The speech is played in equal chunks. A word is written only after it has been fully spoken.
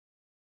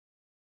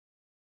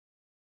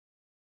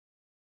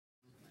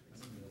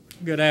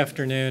Good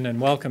afternoon and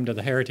welcome to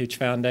the Heritage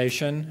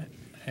Foundation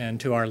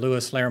and to our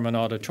Lewis Lehrman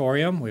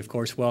Auditorium. We, of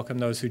course, welcome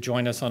those who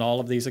join us on all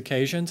of these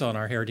occasions on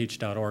our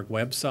heritage.org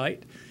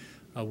website.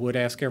 I would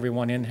ask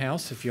everyone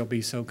in-house if you'll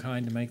be so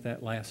kind to make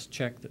that last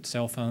check that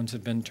cell phones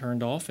have been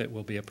turned off. It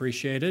will be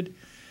appreciated.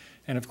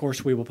 And, of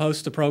course, we will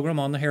post the program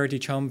on the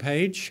Heritage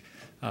homepage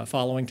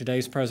following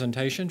today's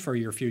presentation for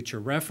your future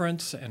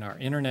reference. And our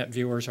Internet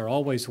viewers are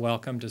always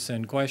welcome to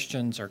send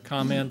questions or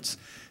comments,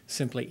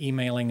 simply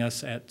emailing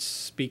us at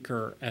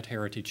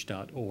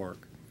speaker@heritage.org.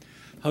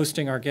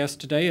 Hosting our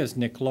guest today is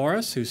Nick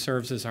Loris, who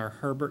serves as our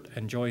Herbert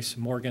and Joyce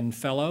Morgan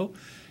Fellow,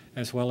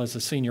 as well as a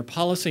Senior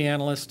Policy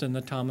Analyst in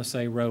the Thomas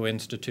A. Rowe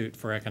Institute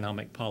for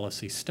Economic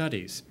Policy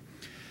Studies.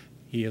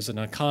 He is an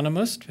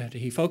economist.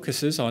 He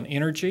focuses on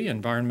energy,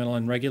 environmental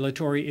and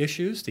regulatory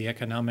issues, the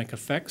economic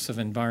effects of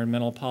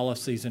environmental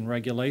policies and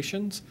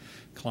regulations,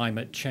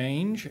 climate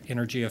change,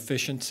 energy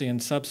efficiency and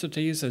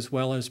subsidies, as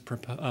well as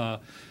the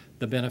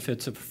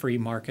benefits of free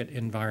market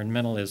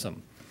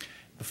environmentalism.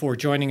 Before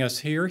joining us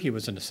here, he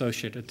was an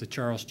associate at the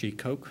Charles G.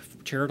 Koch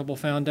Charitable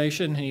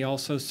Foundation, and he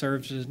also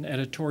serves as an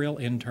editorial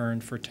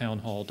intern for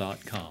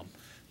townhall.com.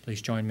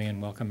 Please join me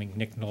in welcoming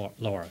Nick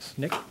Loris.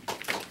 Nick?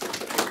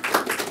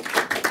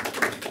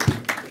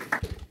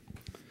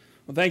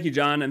 Well, thank you,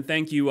 John, and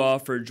thank you all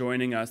for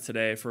joining us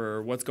today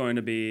for what's going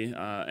to be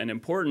an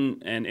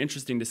important and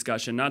interesting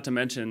discussion, not to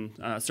mention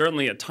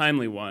certainly a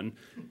timely one.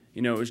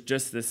 You know, it was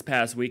just this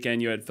past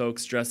weekend you had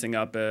folks dressing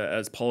up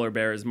as polar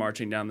bears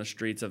marching down the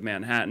streets of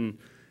Manhattan,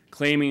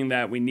 claiming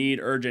that we need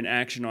urgent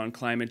action on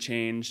climate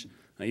change.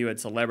 You had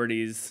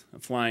celebrities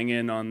flying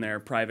in on their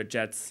private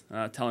jets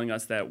telling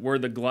us that we're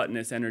the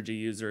gluttonous energy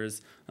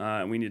users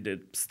and we need to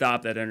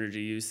stop that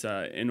energy use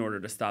in order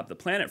to stop the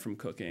planet from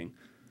cooking.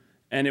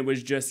 And it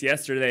was just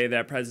yesterday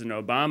that President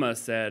Obama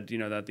said, you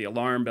know, that the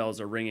alarm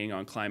bells are ringing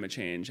on climate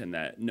change and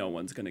that no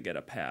one's going to get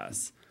a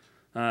pass.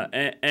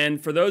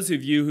 And for those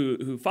of you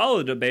who follow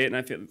the debate, and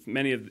I feel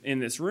many in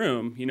this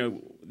room, you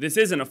know, this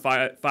isn't a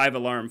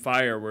five-alarm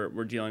fire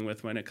we're dealing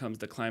with when it comes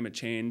to climate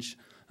change.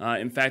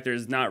 In fact,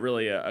 there's not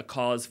really a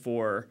cause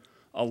for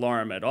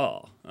alarm at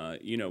all.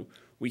 You know,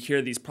 we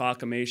hear these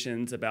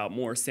proclamations about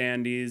more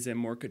Sandys and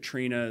more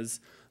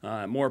Katrinas,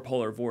 more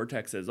polar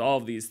vortexes, all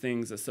of these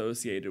things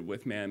associated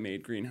with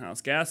man-made greenhouse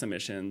gas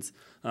emissions.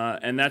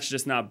 And that's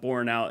just not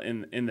borne out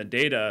in the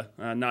data,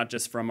 not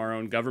just from our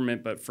own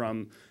government, but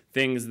from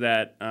things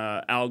that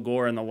Al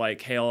Gore and the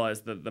like hail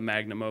as the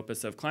magnum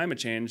opus of climate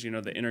change, you know,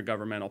 the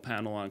Intergovernmental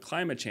Panel on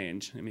Climate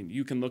Change. I mean,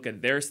 you can look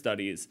at their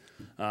studies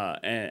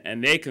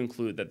and they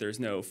conclude that there's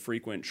no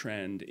frequent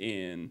trend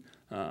in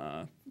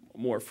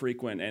more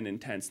frequent and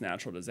intense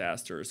natural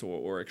disasters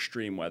or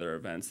extreme weather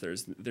events.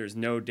 There's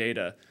no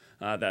data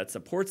that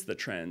supports the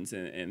trends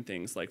in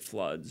things like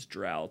floods,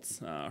 droughts,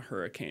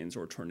 hurricanes,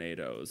 or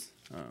tornadoes.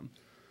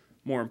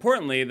 More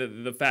importantly,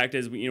 the fact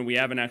is, you know, we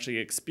haven't actually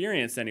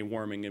experienced any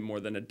warming in more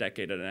than a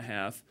decade and a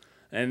half.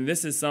 And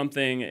this is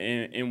something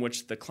in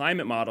which the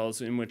climate models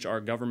in which our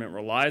government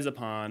relies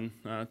upon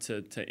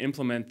to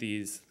implement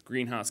these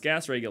greenhouse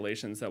gas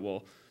regulations that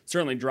will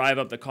certainly drive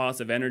up the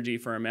cost of energy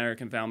for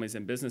American families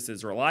and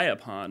businesses rely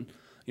upon.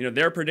 You know,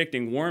 they're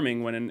predicting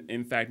warming when,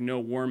 in fact, no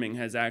warming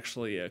has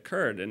actually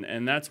occurred.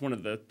 And that's one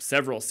of the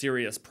several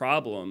serious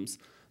problems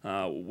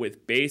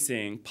with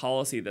basing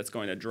policy that's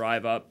going to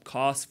drive up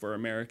costs for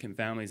American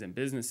families and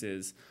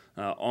businesses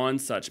on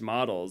such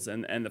models.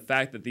 And the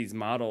fact that these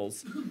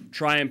models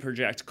try and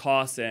project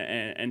costs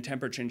and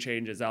temperature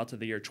changes out to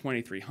the year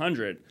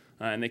 2300,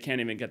 and they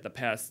can't even get the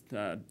past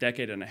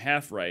decade and a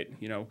half right.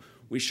 You know,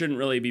 we shouldn't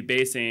really be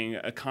basing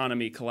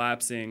economy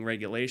collapsing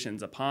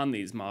regulations upon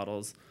these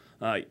models.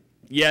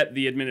 Yet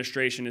the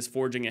administration is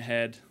forging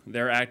ahead.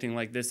 They're acting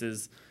like this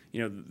is,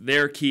 you know,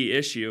 their key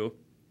issue.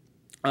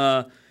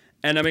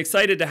 And I'm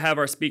excited to have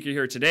our speaker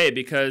here today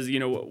because, you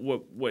know,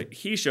 what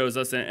he shows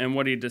us and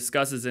what he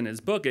discusses in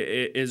his book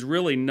is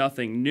really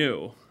nothing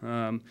new.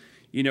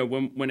 You know,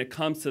 when it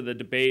comes to the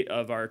debate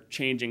of our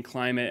changing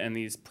climate and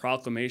these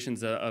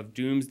proclamations of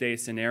doomsday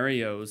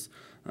scenarios,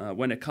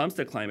 when it comes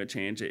to climate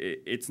change,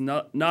 it's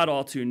not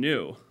all too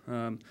new.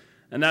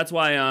 And that's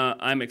why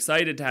I'm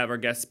excited to have our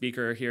guest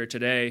speaker here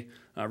today,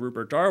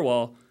 Rupert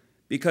Darwal,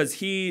 because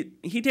he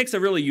takes a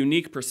really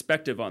unique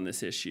perspective on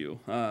this issue.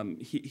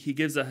 He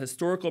gives a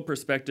historical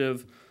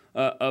perspective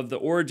of the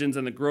origins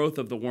and the growth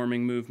of the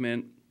warming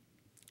movement,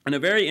 and a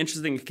very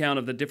interesting account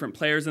of the different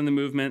players in the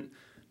movement,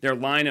 their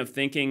line of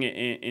thinking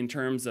in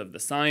terms of the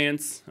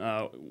science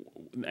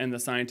and the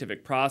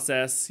scientific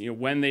process, you know,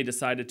 when they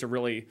decided to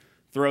really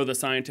throw the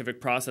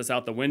scientific process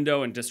out the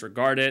window and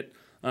disregard it,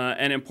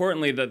 and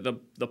importantly,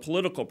 the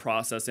political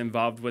process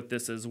involved with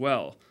this as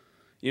well.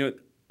 You know,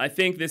 I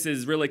think this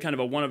is really kind of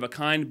a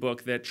one-of-a-kind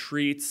book that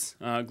treats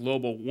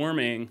global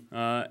warming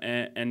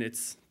and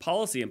its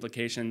policy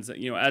implications,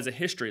 you know, as a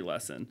history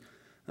lesson,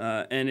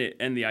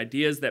 and the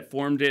ideas that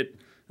formed it,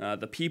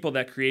 the people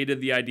that created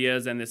the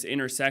ideas, and this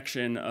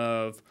intersection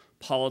of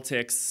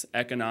politics,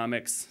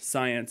 economics,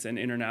 science, and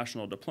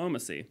international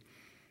diplomacy.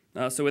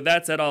 So with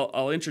that said,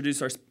 I'll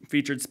introduce our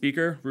featured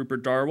speaker,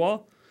 Rupert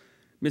Darwal.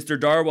 Mr.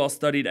 Darwell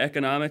studied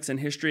economics and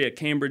history at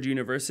Cambridge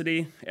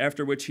University,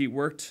 after which he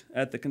worked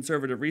at the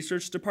Conservative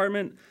Research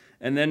Department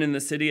and then in the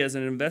city as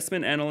an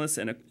investment analyst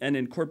and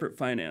in corporate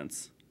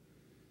finance.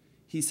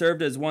 He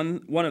served as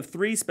one of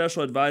three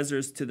special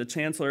advisors to the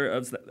Chancellor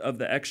of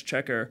the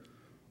Exchequer,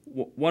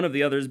 one of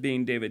the others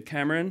being David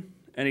Cameron,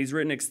 and he's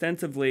written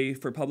extensively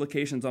for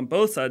publications on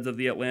both sides of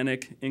the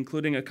Atlantic,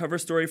 including a cover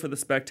story for The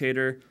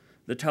Spectator,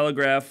 The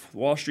Telegraph,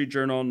 Wall Street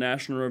Journal,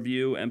 National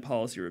Review, and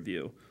Policy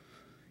Review.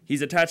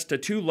 He's attached to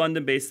two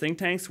London-based think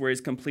tanks where he's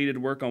completed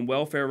work on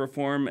welfare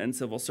reform and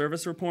civil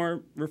service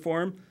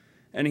reform,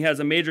 and he has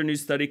a major new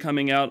study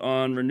coming out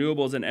on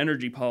renewables and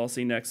energy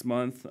policy next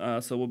month,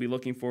 so we'll be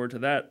looking forward to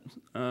that.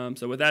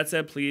 So with that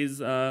said, please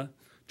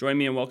join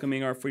me in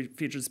welcoming our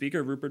featured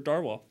speaker, Rupert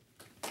Darwell.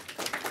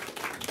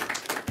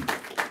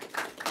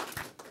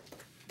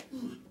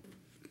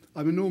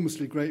 I'm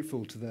enormously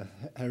grateful to the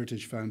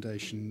Heritage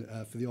Foundation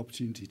for the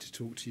opportunity to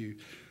talk to you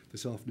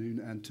this afternoon,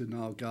 and to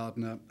Niall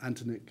Gardner and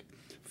to Nick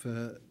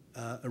for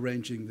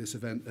arranging this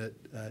event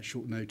at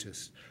short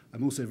notice.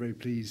 I'm also very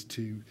pleased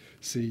to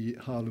see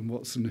Harlan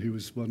Watson, who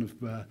was one of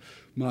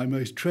my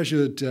most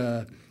treasured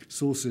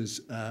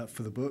sources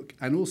for the book,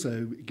 and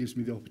also it gives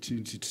me the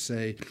opportunity to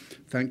say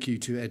thank you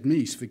to Ed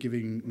Meese for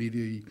giving me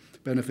the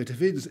benefit of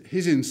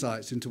his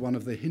insights into one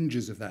of the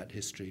hinges of that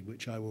history,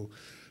 which I will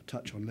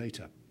touch on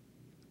later.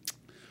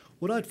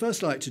 What I'd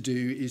first like to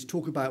do is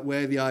talk about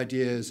where the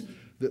ideas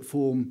that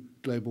form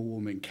global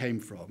warming came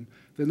from.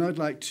 Then I'd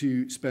like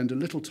to spend a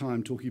little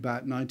time talking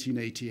about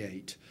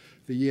 1988,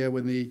 the year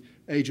when the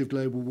age of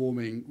global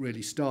warming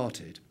really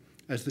started,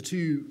 as the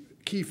two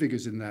key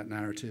figures in that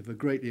narrative are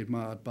greatly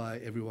admired by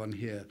everyone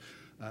here,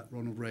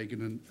 Ronald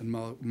Reagan and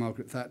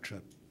Margaret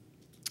Thatcher.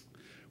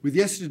 With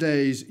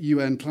yesterday's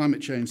UN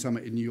Climate Change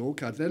Summit in New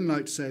York, I'd then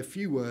like to say a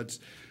few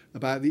words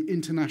about the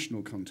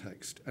international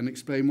context and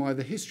explain why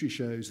the history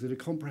shows that a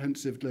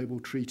comprehensive global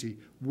treaty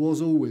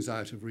was always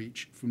out of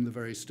reach from the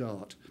very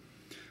start.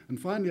 And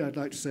finally, I'd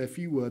like to say a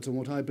few words on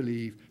what I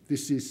believe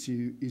this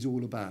issue is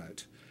all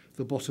about,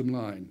 the bottom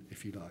line,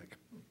 if you like.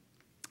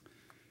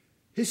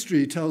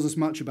 History tells us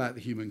much about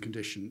the human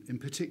condition, in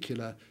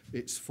particular,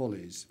 its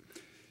follies.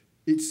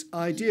 It's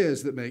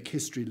ideas that make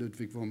history,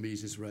 Ludwig von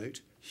Mises wrote.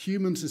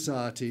 Human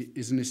society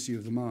is an issue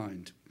of the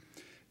mind.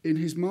 In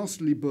his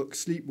masterly book,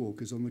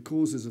 Sleepwalkers, on the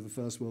causes of the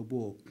First World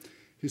War,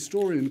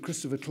 historian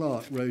Christopher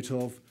Clark wrote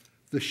of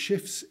the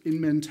shifts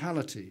in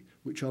mentality,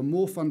 which are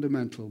more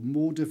fundamental,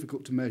 more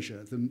difficult to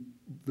measure than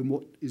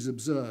what is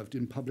observed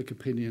in public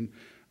opinion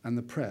and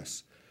the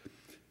press.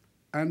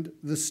 And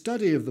the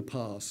study of the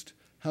past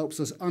helps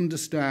us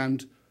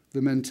understand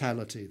the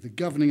mentality, the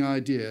governing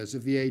ideas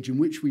of the age in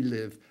which we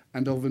live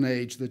and of an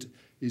age that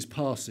is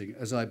passing,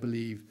 as I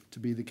believe to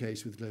be the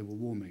case with global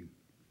warming.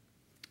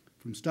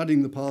 From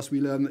studying the past, we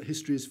learn that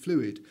history is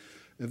fluid,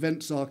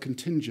 events are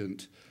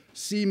contingent,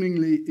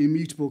 seemingly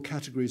immutable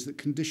categories that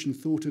condition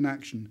thought and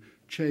action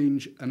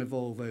change and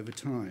evolve over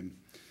time.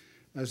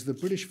 As the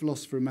British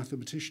philosopher and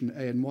mathematician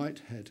A.N.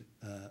 Whitehead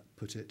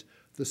put it,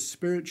 the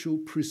spiritual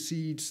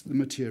precedes the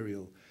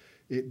material.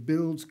 It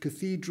builds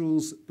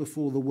cathedrals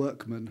before the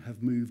workmen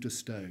have moved a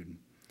stone.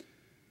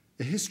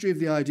 A history of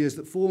the ideas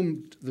that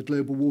formed the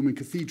global warming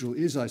cathedral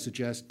is, I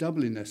suggest,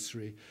 doubly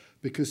necessary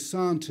because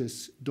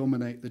scientists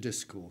dominate the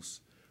discourse.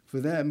 For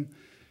them,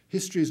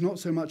 history is not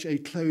so much a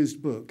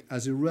closed book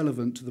as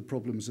irrelevant to the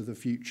problems of the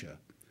future.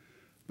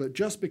 But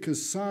just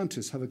because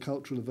scientists have a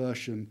cultural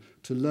aversion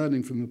to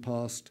learning from the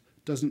past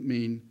doesn't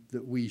mean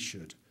that we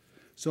should.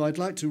 So I'd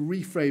like to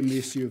reframe the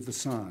issue of the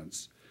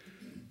science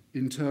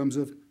in terms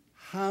of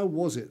how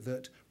was it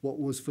that what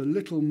was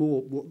little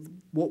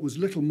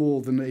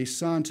more than a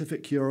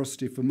scientific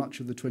curiosity for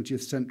much of the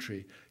 20th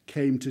century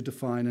came to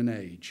define an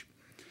age.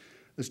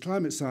 As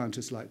climate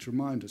scientists like to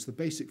remind us, the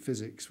basic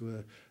physics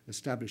were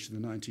established in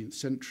the 19th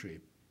century.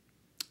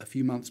 A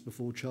few months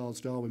before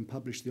Charles Darwin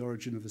published The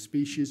Origin of the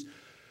Species,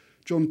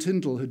 John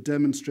Tyndall had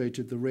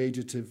demonstrated the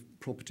radiative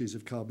properties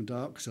of carbon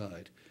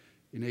dioxide.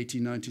 In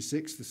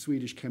 1896, the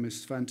Swedish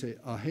chemist Svante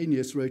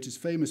Arrhenius wrote his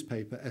famous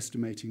paper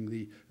estimating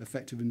the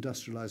effect of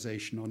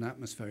industrialization on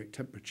atmospheric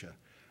temperature,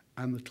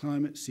 and the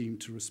climate seemed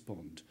to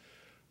respond.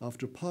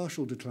 After a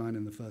partial decline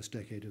in the first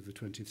decade of the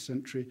 20th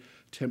century,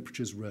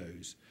 temperatures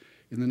rose.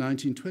 In the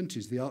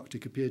 1920s, the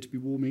Arctic appeared to be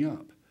warming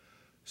up.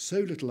 So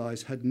little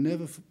ice had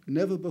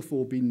never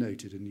before been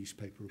noted, a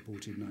newspaper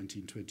reported in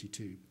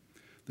 1922.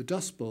 The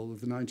Dust Bowl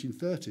of the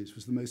 1930s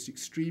was the most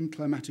extreme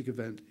climatic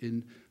event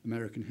in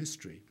American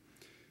history.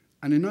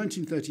 And in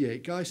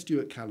 1938, Guy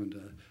Stewart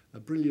Callender, a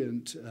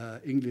brilliant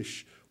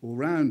English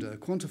all-rounder,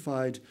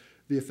 quantified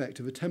the effect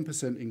of a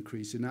 10%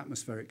 increase in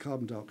atmospheric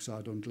carbon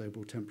dioxide on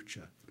global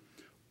temperature.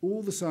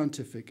 All the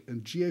scientific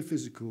and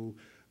geophysical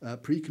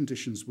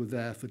preconditions were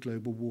there for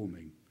global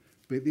warming,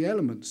 but the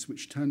elements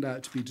which turned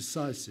out to be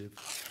decisive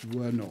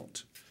were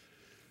not.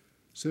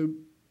 So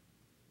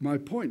my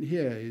point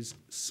here is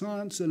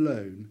science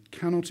alone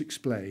cannot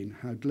explain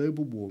how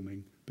global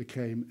warming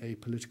became a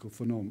political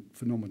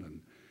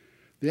phenomenon.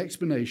 The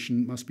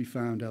explanation must be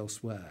found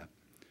elsewhere.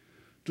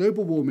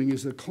 Global warming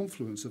is a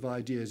confluence of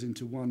ideas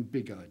into one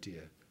big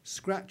idea.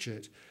 Scratch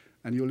it,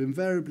 and you'll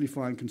invariably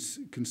find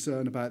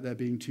concern about there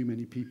being too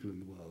many people in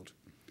the world.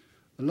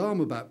 Alarm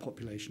about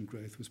population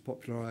growth was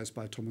popularised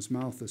by Thomas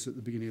Malthus at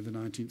the beginning of the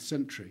 19th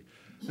century,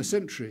 a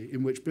century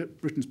in which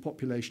Britain's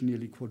population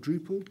nearly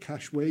quadrupled,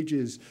 cash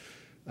wages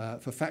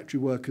for factory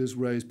workers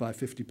rose by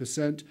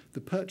 50%,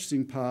 the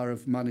purchasing power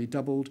of money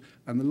doubled,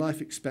 and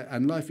life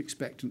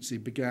expectancy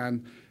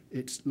began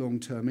its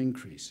long-term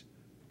increase.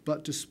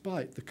 But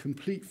despite the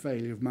complete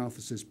failure of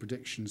Malthus's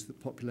predictions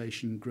that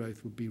population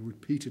growth would be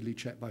repeatedly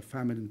checked by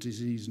famine and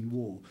disease and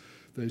war,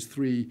 those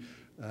three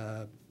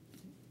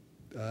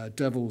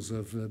devils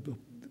of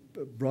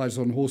brides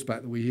on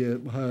horseback that we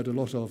heard a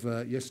lot of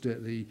yesterday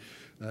at the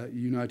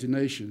United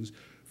Nations,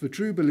 for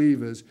true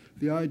believers,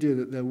 the idea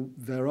that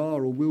there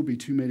are or will be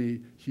too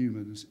many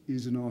humans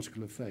is an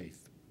article of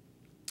faith.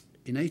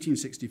 In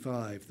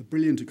 1865, the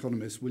brilliant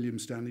economist William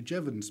Stanley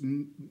Jevons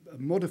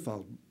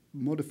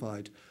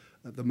modified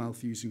the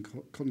Malthusian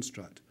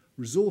construct.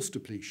 Resource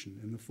depletion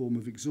in the form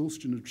of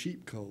exhaustion of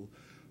cheap coal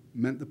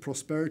meant the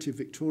prosperity of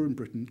Victorian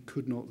Britain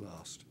could not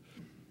last.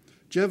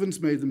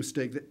 Jevons made the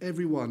mistake that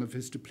every one of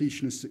his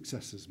depletionist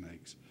successors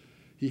makes.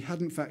 He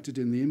hadn't factored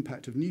in the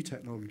impact of new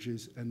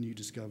technologies and new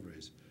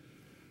discoveries.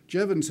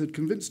 Jevons had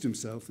convinced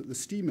himself that the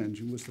steam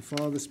engine was the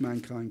farthest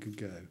mankind could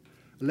go.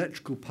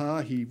 Electrical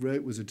power, he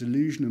wrote, was a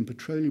delusion, and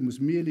petroleum was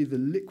merely the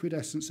liquid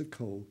essence of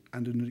coal,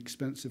 and an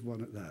expensive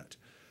one at that.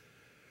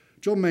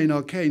 John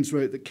Maynard Keynes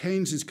wrote that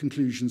Keynes's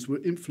conclusions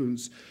were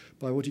influenced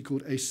by what he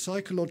called a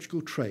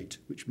psychological trait,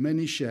 which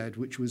many shared,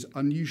 which was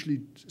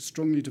unusually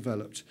strongly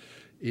developed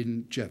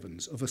in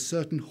Jevons, of a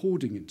certain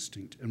hoarding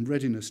instinct and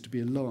readiness to be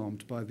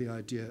alarmed by the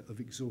idea of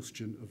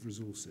exhaustion of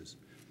resources.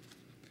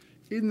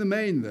 In the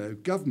main, though,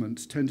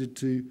 governments tended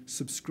to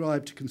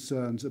subscribe to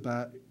concerns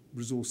about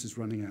resources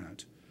running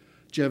out.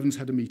 Jevons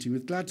had a meeting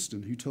with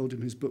Gladstone, who told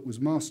him his book was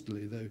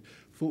masterly, though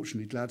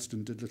fortunately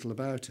Gladstone did little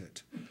about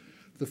it.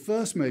 The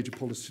first major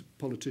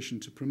politician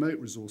to promote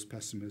resource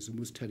pessimism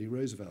was Teddy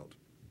Roosevelt.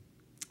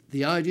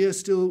 The idea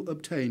still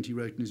obtained, he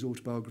wrote in his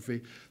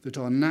autobiography, that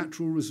our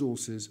natural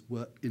resources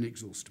were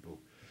inexhaustible.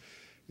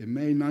 In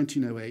May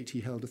 1908, he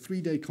held a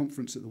 3-day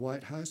conference at the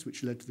White House,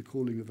 which led to the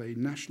calling of a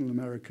National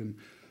American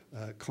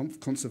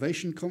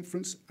Conservation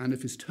Conference, and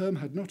if his term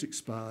had not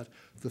expired,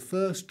 the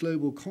first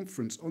global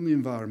conference on the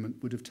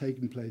environment would have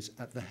taken place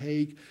at The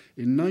Hague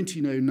in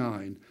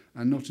 1909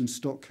 and not in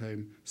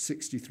Stockholm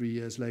 63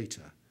 years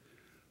later.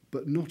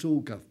 But not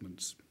all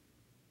governments.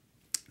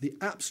 The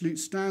absolute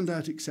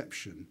standout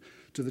exception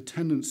to the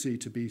tendency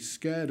to be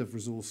scared of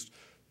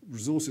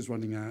resources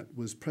running out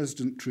was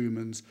President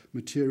Truman's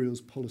Materials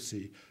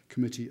Policy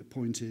Committee,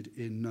 appointed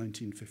in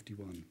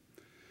 1951.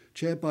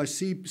 Chaired by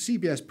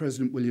CBS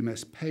President William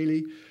S.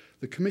 Paley,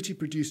 the committee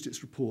produced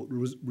its report,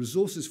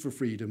 Resources for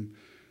Freedom,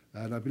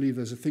 and I believe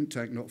there's a think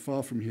tank not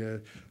far from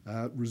here,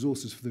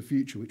 Resources for the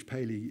Future, which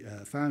Paley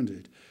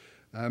founded,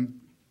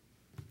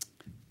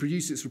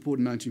 produced its report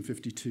in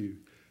 1952.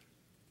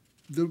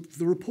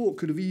 The report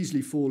could have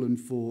easily fallen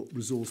for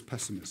resource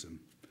pessimism.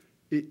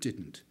 It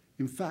didn't.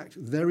 In fact,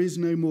 there is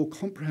no more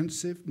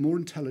comprehensive, more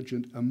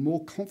intelligent, and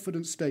more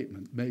confident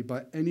statement made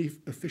by any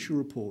official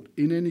report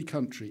in any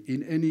country,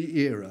 in any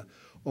era,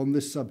 on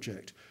this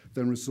subject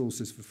than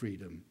Resources for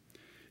Freedom.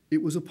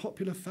 It was a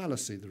popular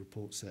fallacy, the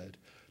report said,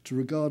 to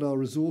regard our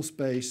resource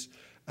base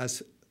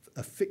as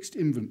a fixed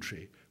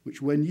inventory,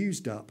 which, when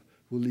used up,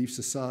 will leave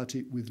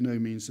society with no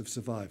means of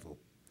survival.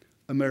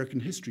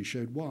 American history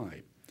showed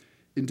why.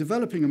 In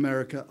developing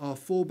America, our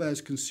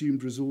forebears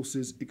consumed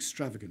resources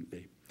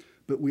extravagantly,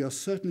 but we are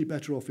certainly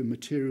better off in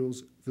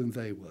materials than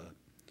they were.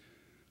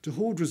 To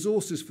hoard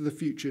resources for the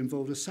future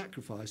involved a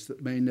sacrifice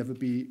that may never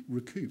be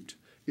recouped.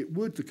 It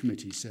would, the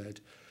committee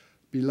said,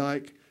 be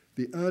like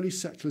the early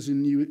settlers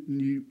in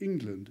New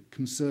England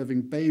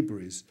conserving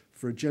bayberries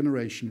for a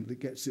generation that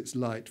gets its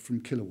light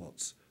from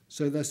kilowatts.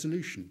 So their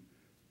solution: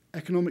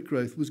 economic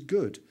growth was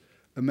good.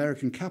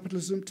 American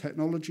capitalism,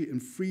 technology,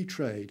 and free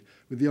trade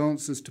were the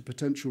answers to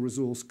potential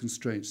resource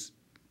constraints.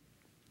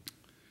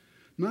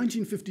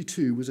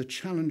 1952 was a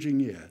challenging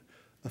year.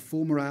 A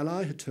former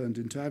ally had turned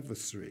into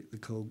adversary.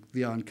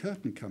 The Iron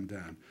Curtain had come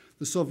down.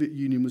 The Soviet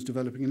Union was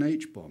developing an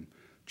H-bomb.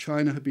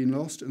 China had been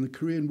lost, and the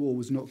Korean War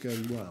was not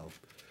going well.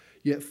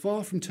 Yet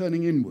far from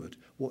turning inward,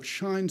 what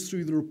shines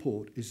through the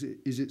report is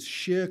its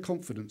sheer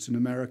confidence in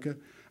America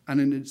and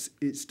in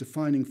its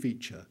defining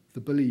feature, the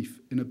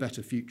belief in a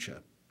better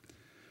future.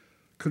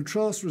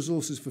 Contrast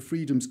Resources for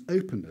Freedom's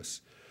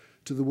openness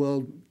to the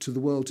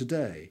world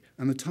today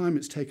and the time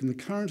it's taken the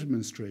current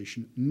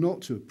administration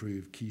not to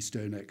approve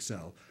Keystone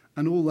XL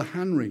and all the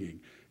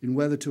hand-wringing in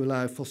whether to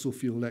allow fossil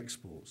fuel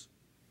exports.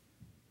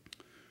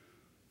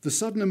 The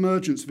sudden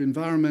emergence of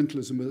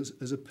environmentalism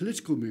as a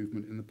political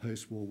movement in the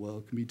post-war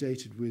world can be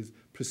dated with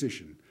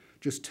precision,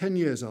 just 10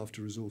 years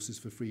after Resources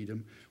for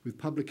Freedom, with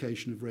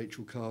publication of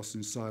Rachel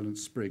Carson's Silent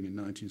Spring in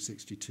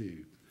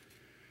 1962.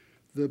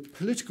 The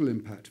political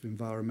impact of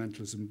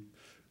environmentalism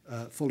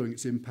following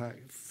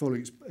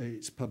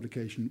its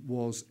publication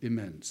was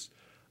immense.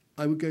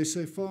 I would go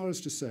so far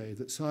as to say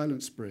that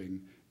Silent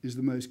Spring is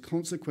the most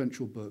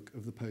consequential book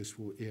of the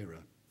post-war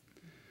era.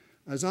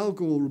 As Al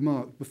Gore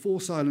remarked,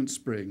 before Silent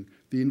Spring,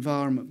 the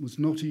environment was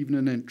not even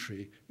an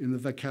entry in the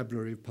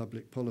vocabulary of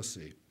public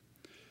policy.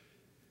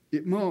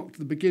 It marked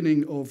the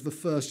beginning of the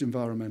first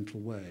environmental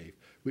wave,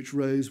 which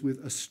rose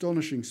with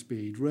astonishing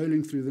speed,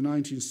 rolling through the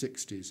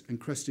 1960s and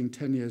cresting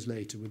 10 years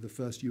later with the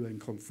first UN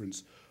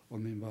conference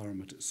on the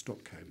environment at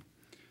Stockholm.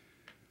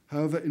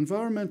 However,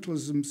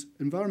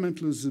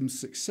 environmentalism's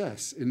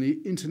success in the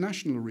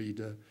international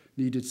arena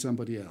needed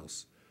somebody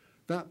else.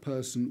 That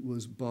person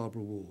was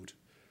Barbara Ward.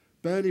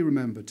 Barely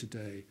remembered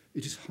today,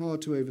 it is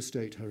hard to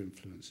overstate her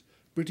influence.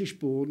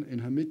 British-born in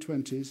her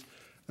mid-20s,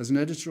 as an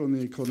editor on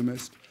The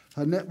Economist,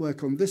 her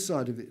network on this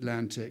side of the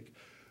Atlantic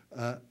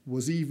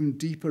was even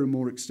deeper and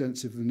more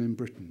extensive than in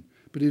Britain,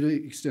 but it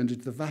extended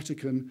to the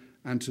Vatican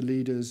and to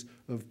leaders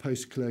of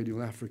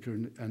post-colonial Africa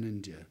and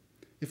India.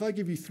 If I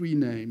give you three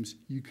names,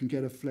 you can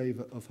get a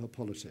flavour of her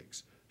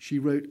politics. She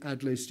wrote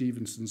Adlai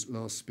Stevenson's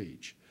last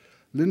speech.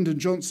 Lyndon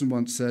Johnson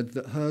once said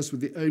that hers were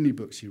the only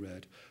books he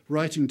read,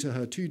 writing to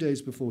her 2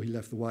 days before he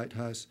left the White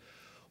House,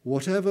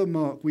 "Whatever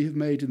mark we have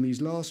made in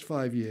these last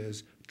 5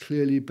 years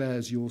clearly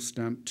bears your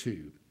stamp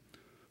too."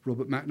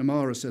 Robert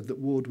McNamara said that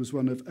Ward was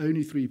one of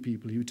only 3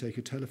 people he would take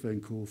a telephone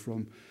call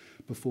from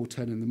before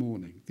 10 in the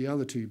morning, the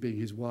other 2 being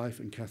his wife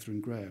and Catherine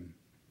Graham.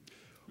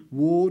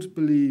 Ward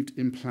believed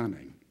in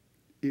planning.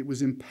 It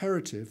was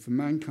imperative for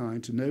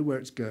mankind to know where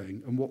it's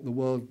going and what the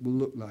world will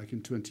look like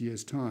in 20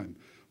 years' time,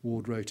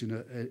 Ward wrote in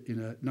a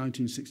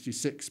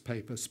 1966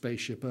 paper,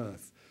 Spaceship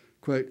Earth.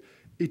 Quote,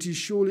 "It is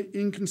surely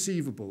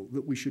inconceivable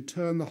that we should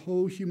turn the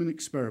whole human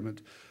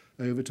experiment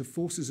over to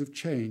forces of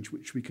change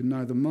which we can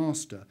neither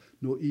master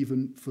nor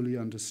even fully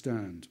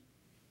understand."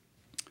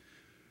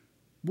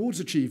 Ward's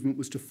achievement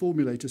was to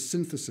formulate a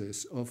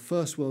synthesis of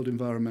First World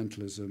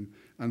environmentalism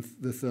and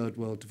the Third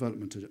World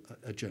development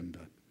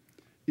agenda.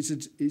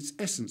 Its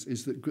essence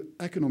is that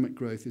economic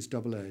growth is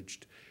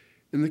double-edged.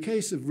 In the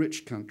case of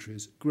rich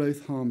countries,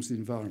 growth harms the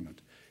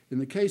environment. In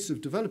the case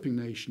of developing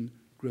nations,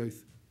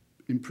 growth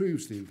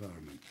improves the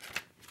environment.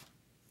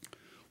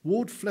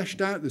 Ward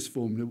fleshed out this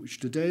formula, which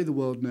today the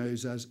world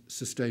knows as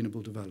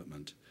sustainable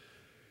development.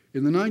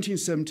 In the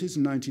 1970s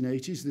and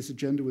 1980s, this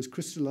agenda was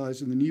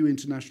crystallized in the new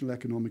international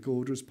economic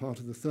order as part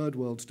of the Third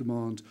World's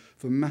demand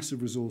for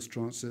massive resource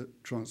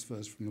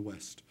transfers from the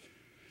West.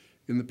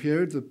 In this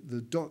period,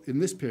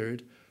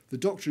 the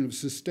doctrine of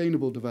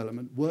sustainable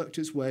development worked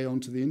its way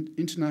onto the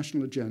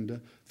international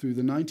agenda through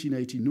the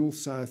 1980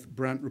 North-South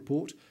Brandt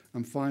Report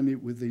and finally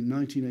with the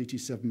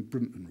 1987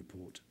 Brundtland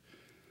Report.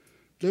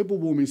 Global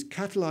warming's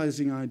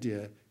catalyzing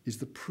idea is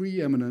the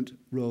preeminent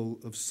role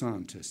of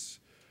scientists,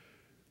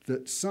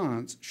 that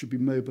science should be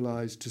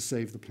mobilized to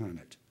save the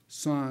planet,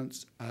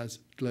 science as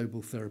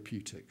global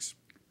therapeutics.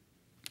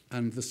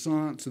 And the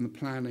science and the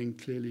planning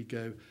clearly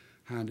go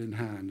hand in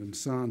hand, and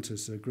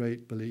scientists are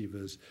great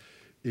believers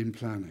in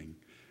planning.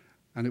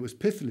 And it was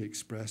pithily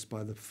expressed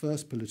by the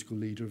first political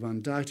leader of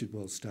undoubted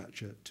world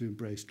stature to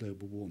embrace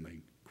global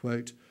warming.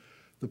 Quote,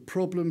 "The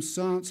problem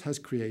science has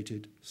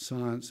created,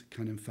 science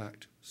can in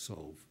fact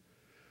solve."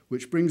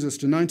 Which brings us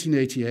to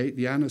 1988,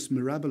 the annus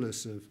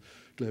mirabilis of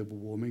global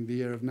warming, the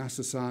year of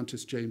NASA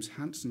scientist James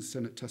Hansen's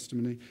Senate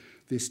testimony,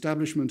 the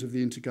establishment of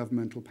the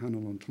Intergovernmental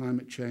Panel on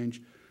Climate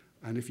Change,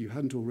 and if you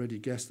hadn't already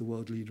guessed, the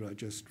world leader I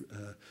just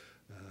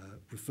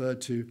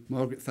referred to,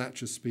 Margaret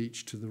Thatcher's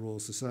speech to the Royal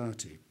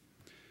Society.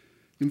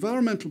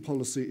 Environmental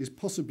policy is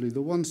possibly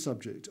the one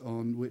subject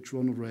on which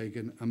Ronald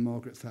Reagan and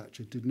Margaret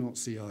Thatcher did not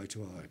see eye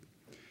to eye.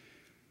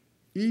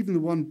 Even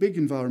the one big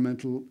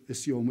environmental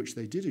issue on which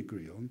they did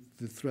agree on,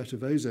 the threat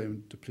of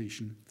ozone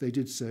depletion, they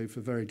did so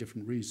for very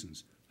different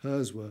reasons.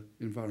 Hers were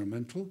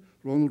environmental,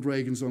 Ronald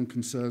Reagan's on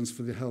concerns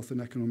for the health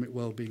and economic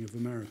well-being of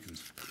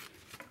Americans.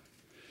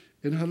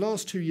 In her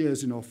last 2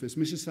 years in office,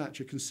 Mrs.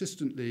 Thatcher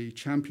consistently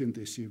championed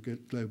the issue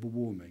of global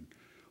warming.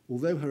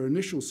 Although her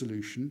initial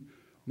solution,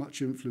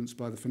 much influenced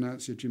by the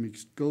financier Jimmy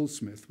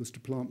Goldsmith, was to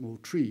plant more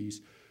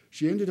trees,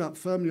 she ended up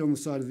firmly on the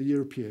side of the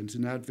Europeans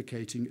in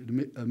advocating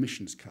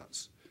emissions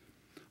cuts.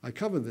 I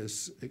cover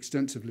this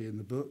extensively in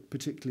the book,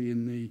 particularly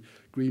in the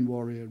Green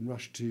Warrior and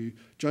Rush to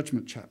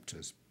Judgment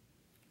chapters.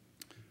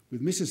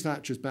 With Mrs.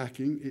 Thatcher's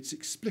backing, it's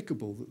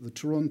explicable that the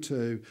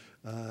Toronto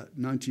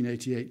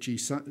 1988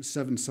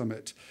 G7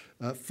 summit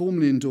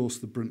formally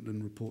endorsed the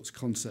Brundtland Report's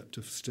concept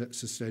of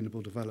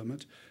sustainable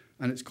development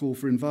and its call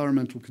for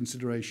environmental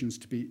considerations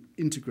to be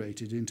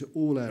integrated into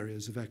all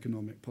areas of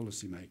economic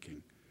policy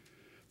making.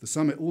 The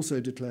summit also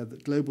declared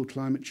that global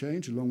climate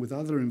change, along with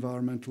other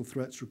environmental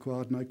threats,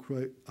 required, and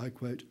I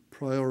quote,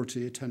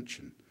 priority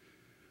attention.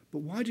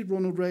 But why did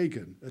Ronald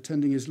Reagan,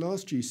 attending his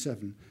last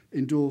G7,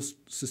 endorse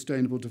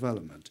sustainable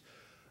development,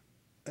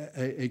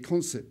 a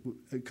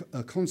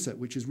concept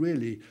which is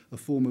really a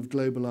form of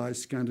globalized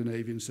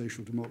Scandinavian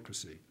social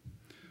democracy?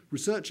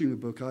 Researching the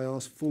book, I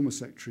asked former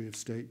Secretary of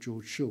State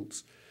George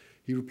Shultz.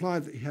 He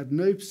replied that he had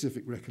no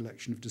specific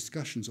recollection of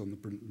discussions on the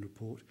Brundtland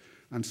Report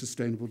and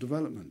sustainable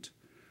development.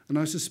 And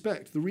I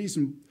suspect the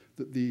reason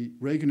that the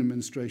Reagan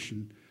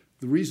administration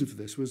The reason for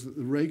this was that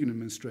the Reagan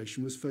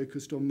administration was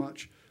focused on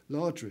much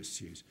larger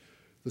issues: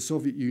 the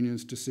Soviet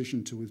Union's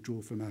decision to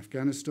withdraw from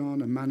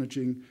Afghanistan and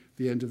managing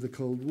the end of the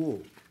Cold War.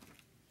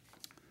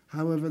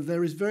 However,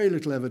 there is very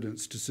little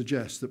evidence to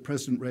suggest that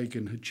President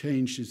Reagan had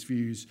changed his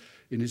views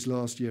in his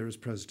last year as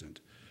president.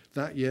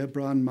 That year,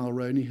 Brian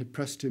Mulroney had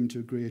pressed him to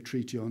agree a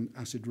treaty on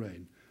acid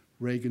rain.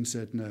 Reagan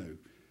said no.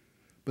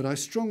 But I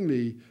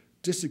strongly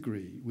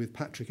disagree with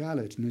Patrick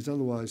Allett in his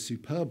otherwise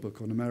superb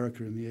book on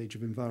America in the Age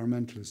of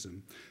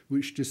Environmentalism,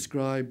 which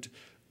described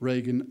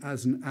Reagan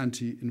as an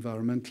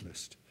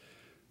anti-environmentalist.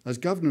 As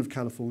governor of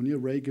California,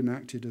 Reagan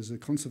acted as a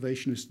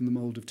conservationist in the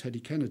mold of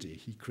Teddy Kennedy.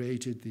 He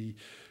created the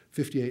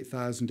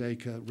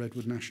 58,000-acre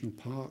Redwood National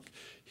Park.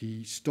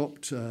 He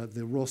stopped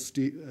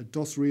the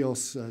Dos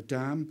Rios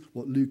Dam,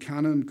 what Lou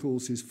Cannon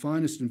calls his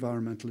finest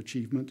environmental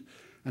achievement,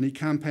 and he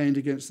campaigned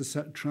against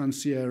the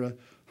Trans-Sierra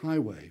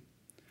Highway.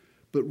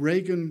 But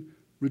Reagan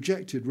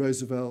rejected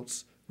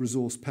Roosevelt's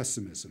resource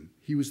pessimism.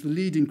 He was the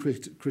leading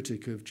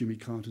critic of Jimmy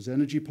Carter's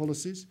energy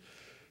policies.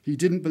 He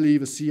didn't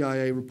believe a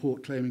CIA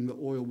report claiming that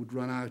oil would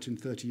run out in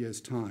 30 years'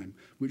 time,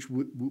 which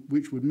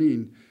would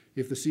mean,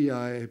 if the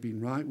CIA had been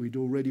right, we'd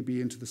already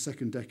be into the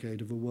second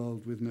decade of a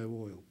world with no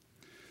oil.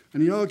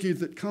 And he argued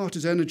that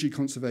Carter's energy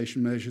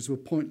conservation measures were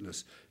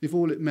pointless if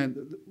all it meant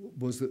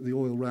was that the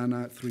oil ran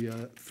out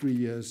 3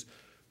 years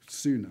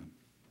sooner.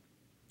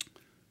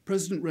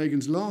 President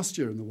Reagan's last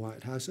year in the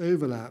White House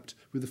overlapped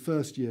with the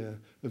first year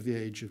of the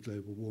age of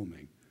global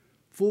warming.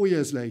 4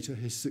 years later,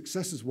 his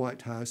successor's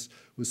White House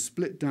was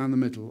split down the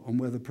middle on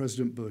whether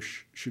President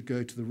Bush should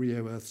go to the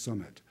Rio Earth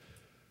Summit.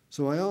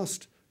 So I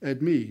asked Ed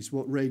Meese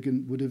what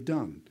Reagan would have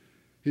done.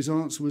 His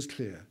answer was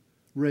clear.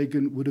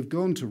 Reagan would have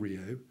gone to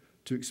Rio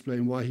to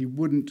explain why he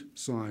wouldn't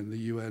sign the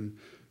UN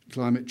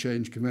Climate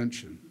Change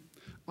Convention.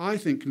 I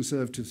think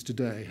conservatives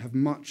today have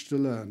much to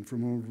learn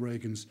from Ronald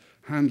Reagan's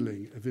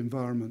handling of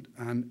environment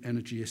and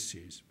energy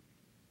issues.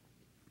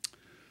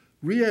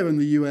 Rio and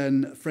the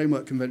UN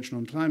Framework Convention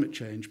on Climate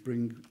Change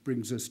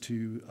brings us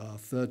to our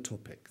third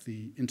topic,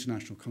 the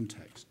international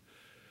context.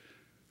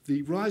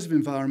 The rise of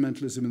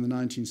environmentalism in the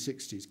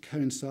 1960s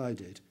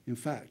coincided, in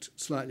fact,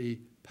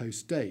 slightly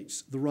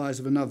post-dates, the rise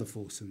of another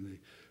force in the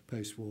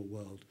post-war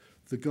world,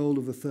 the goal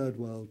of the Third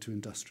World to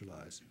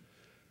industrialize.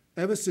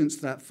 Ever since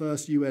that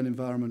first UN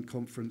Environment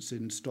Conference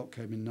in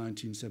Stockholm in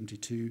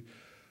 1972,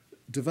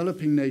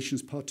 developing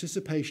nations'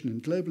 participation in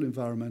global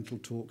environmental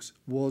talks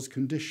was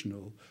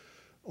conditional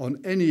on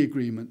any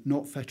agreement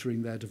not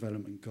fettering their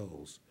development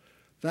goals.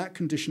 That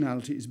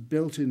conditionality is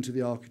built into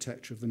the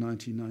architecture of the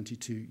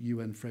 1992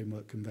 UN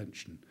Framework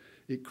Convention.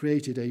 It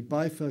created a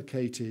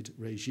bifurcated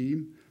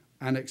regime,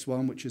 Annex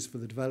 1, which is for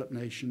the developed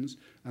nations,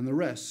 and the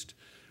rest,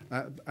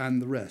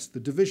 the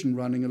division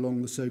running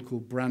along the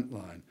so-called Brandt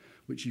line,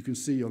 which you can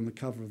see on the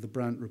cover of the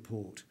Brandt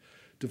report,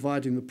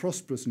 dividing the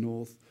prosperous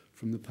north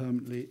from the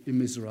permanently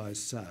immiserized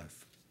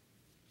south.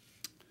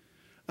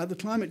 At the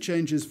Climate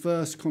Change's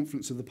first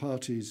conference of the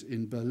parties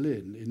in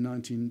Berlin in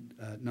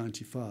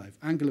 1995,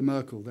 Angela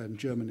Merkel, then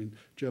German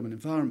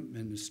Environment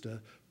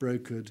Minister,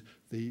 brokered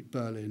the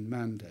Berlin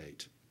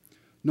Mandate.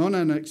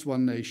 Non-Annex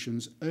 1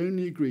 nations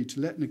only agreed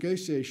to let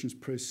negotiations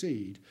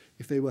proceed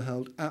if they were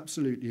held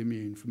absolutely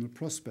immune from the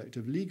prospect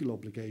of legal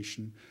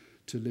obligation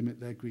to limit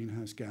their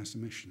greenhouse gas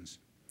emissions.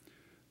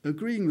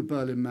 Agreeing the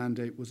Berlin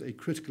Mandate was a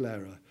critical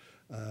error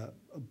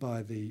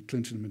by the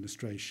Clinton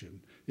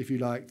administration, if you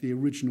like, the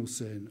original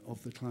sin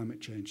of the climate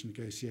change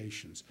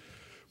negotiations,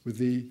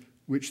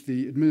 which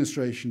the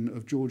administration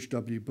of George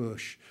W.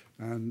 Bush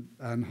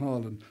and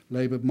Harlan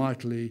laboured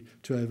mightily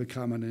to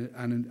overcome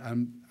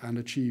and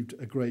achieved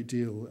a great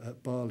deal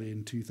at Bali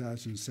in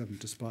 2007,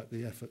 despite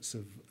the efforts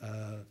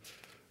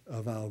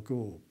of Al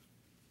Gore.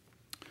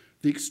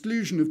 The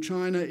exclusion of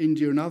China,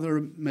 India, and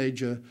other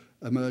major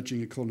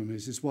emerging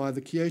economies is why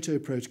the Kyoto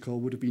Protocol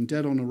would have been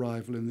dead on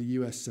arrival in the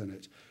US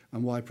Senate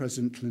and why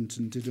President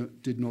Clinton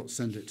did not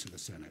send it to the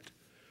Senate.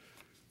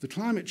 The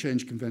Climate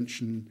Change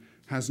Convention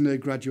has no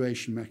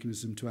graduation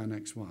mechanism to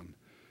Annex 1.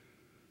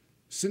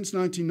 Since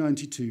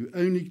 1992,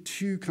 only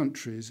 2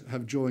 countries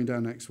have joined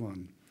Annex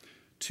 1,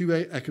 2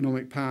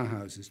 economic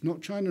powerhouses,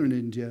 not China and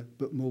India,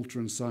 but Malta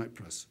and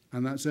Cyprus,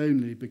 and that's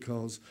only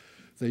because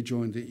they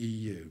joined the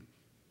EU.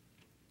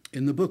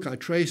 In the book, I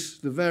trace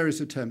the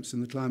various attempts in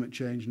the climate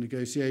change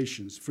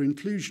negotiations for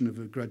inclusion of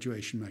a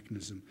graduation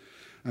mechanism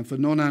and for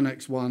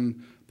non-Annex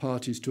 1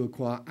 parties to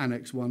acquire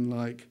Annex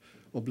 1-like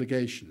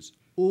obligations.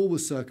 All were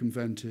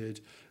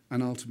circumvented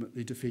and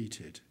ultimately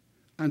defeated.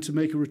 And to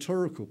make a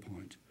rhetorical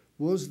point,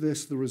 was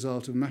this the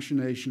result of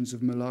machinations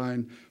of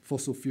malign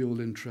fossil fuel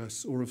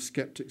interests or of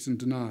skeptics and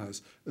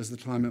deniers, as the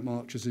climate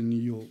marchers in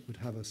New York would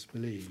have us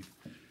believe?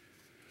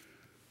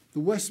 The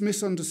West's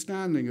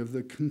misunderstanding of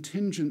the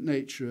contingent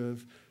nature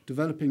of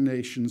developing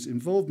nations'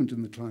 involvement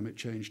in the climate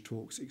change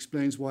talks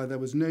explains why there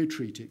was no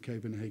treaty at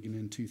Copenhagen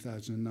in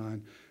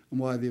 2009 and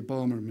why the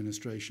Obama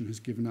administration has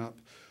given up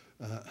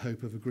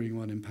hope of agreeing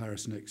one in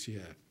Paris next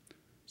year.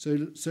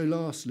 So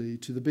lastly,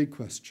 to the big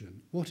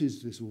question, what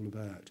is this all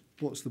about?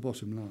 What's the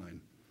bottom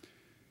line?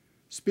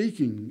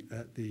 Speaking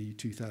at the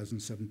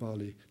 2007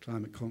 Bali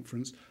Climate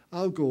Conference,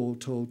 Al Gore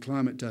told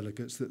climate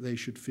delegates that they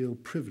should feel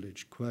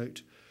privileged,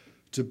 quote,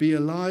 to be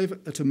alive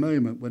at a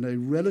moment when a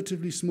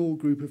relatively small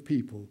group of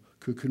people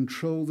could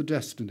control the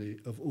destiny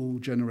of all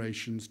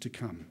generations to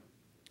come.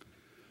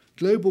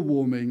 Global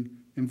warming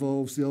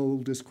involves the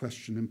oldest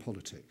question in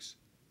politics: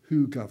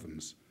 who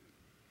governs?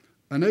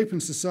 An open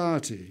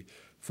society,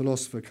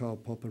 philosopher Karl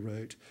Popper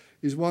wrote,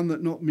 is one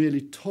that not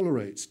merely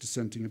tolerates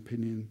dissenting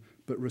opinion,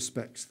 but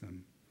respects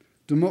them.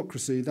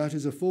 Democracy, that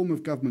is a form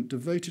of government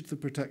devoted to the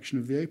protection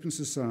of the open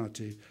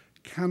society,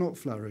 cannot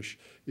flourish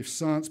if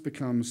science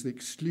becomes the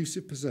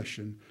exclusive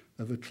possession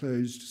of a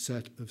closed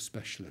set of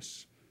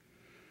specialists.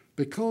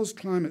 Because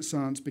climate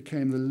science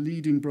became the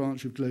leading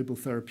branch of global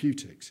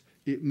therapeutics,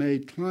 it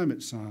made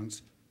climate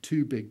science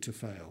too big to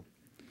fail.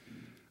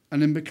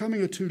 And in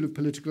becoming a tool of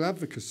political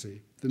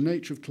advocacy, the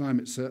nature of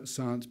climate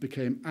science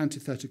became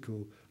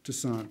antithetical to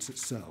science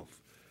itself.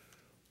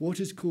 What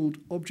is called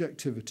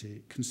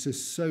objectivity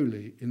consists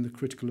solely in the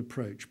critical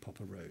approach,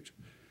 Popper wrote.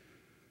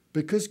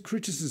 Because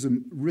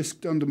criticism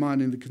risked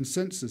undermining the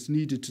consensus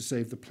needed to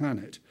save the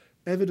planet,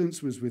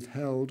 evidence was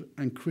withheld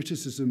and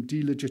criticism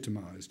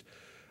delegitimized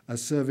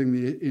as serving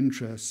the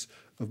interests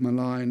of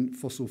malign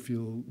fossil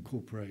fuel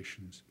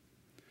corporations.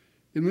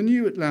 In The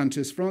New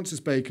Atlantis,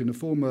 Francis Bacon, a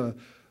former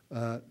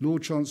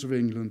Lord Chancellor of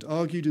England,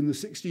 argued in the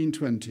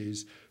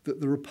 1620s that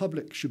the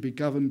Republic should be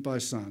governed by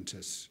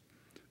scientists.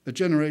 A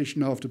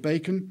generation after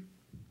Bacon,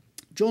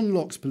 John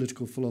Locke's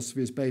political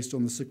philosophy is based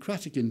on the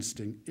Socratic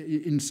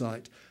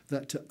insight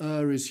that to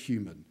err is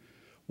human,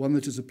 one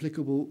that is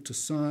applicable to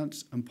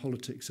science and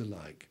politics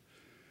alike.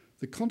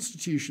 The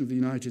Constitution of the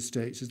United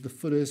States is the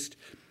fullest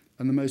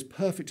and the most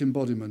perfect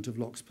embodiment of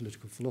Locke's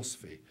political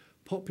philosophy,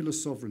 popular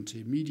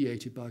sovereignty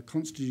mediated by a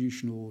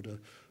constitutional order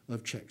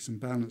of checks and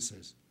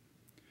balances.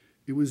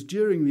 It was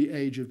during the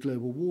age of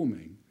global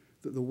warming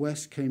that the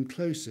West came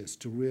closest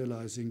to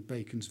realizing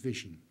Bacon's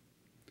vision.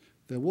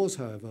 There was,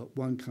 however,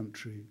 one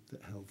country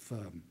that held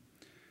firm.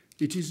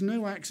 It is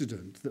no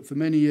accident that for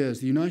many years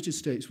the United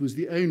States was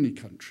the only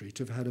country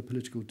to have had a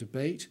political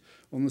debate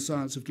on the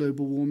science of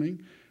global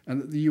warming, and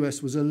that the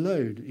US was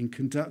alone in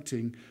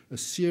conducting a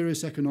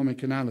serious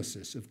economic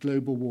analysis of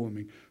global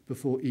warming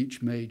before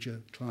each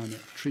major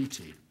climate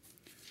treaty.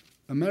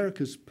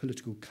 America's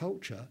political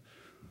culture,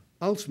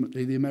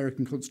 ultimately the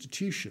American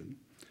Constitution,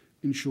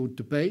 ensured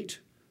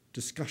debate,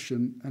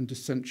 discussion, and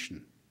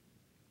dissension.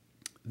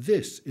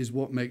 This is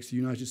what makes the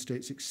United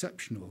States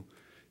exceptional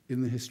in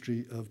the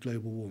history of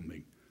global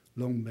warming.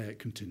 Long may it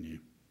continue.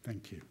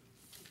 Thank you.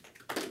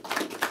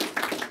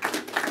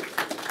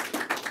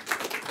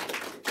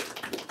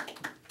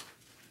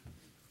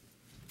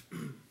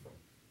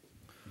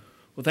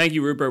 Well, thank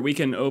you, Rupert. We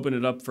can open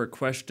it up for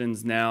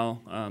questions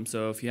now.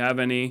 So if you have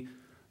any,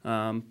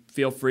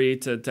 feel free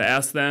to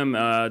ask them.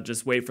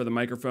 Just wait for the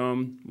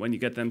microphone when you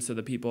get them so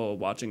the people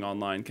watching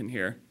online can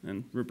hear.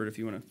 And Rupert, if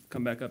you want to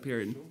come back up here,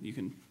 and you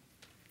can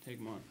take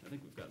them on. I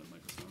think we've got a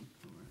microphone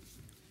somewhere.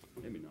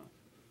 Maybe not.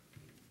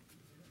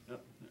 Oh,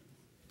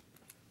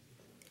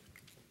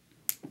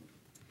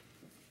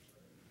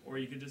 or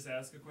you could just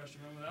ask a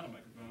question without a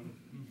microphone.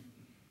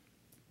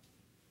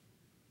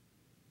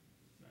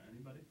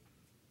 Anybody?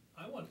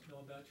 I want to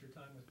know about your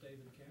time with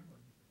David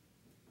Cameron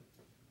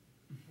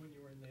when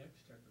you were in the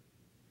Exchequer.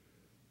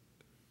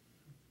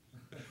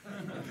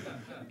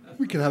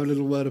 We can have a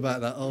little word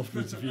about that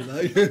afterwards if you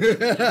like.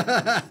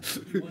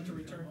 You want to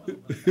return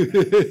home?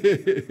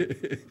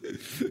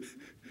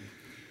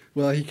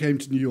 Well, he came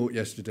to New York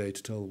yesterday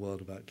to tell the world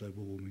about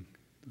global warming.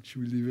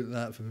 Should we leave it at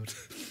that, Phil?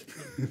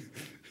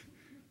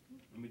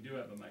 And we do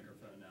have a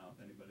microphone now if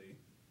anybody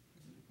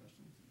has any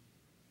questions.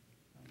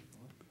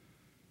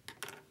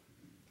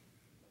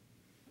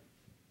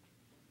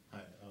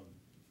 Hi,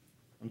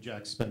 I'm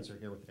Jack Spencer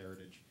here with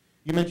Heritage.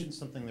 You mentioned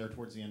something there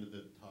towards the end of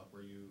the talk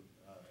where you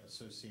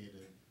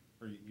associated,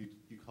 or you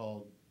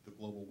called the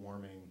global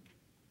warming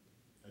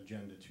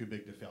agenda too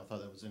big to fail. I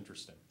thought that was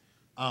interesting.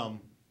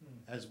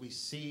 As we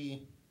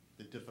see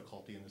the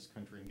difficulty in this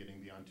country in getting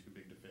beyond too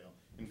big to fail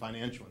in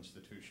financial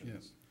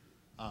institutions,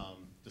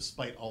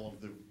 despite all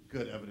of the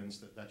good evidence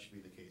that that should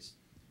be the case,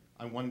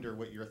 I wonder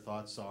what your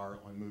thoughts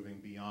are on moving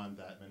beyond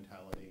that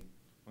mentality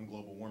on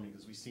global warming,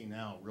 because we see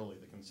now really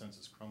the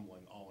consensus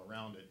crumbling all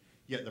around it,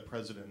 yet the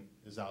president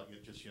is out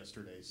just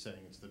yesterday saying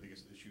it's the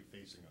biggest issue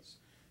facing us.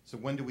 So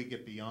when do we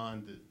get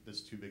beyond this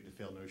too big to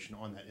fail notion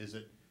on that?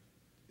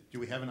 Do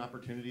we have an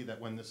opportunity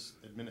that when this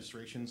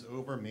administration's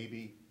over,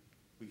 maybe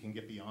we can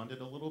get beyond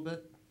it a little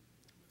bit?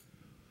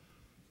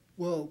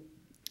 Well,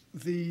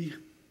 the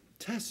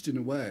test, in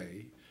a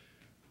way,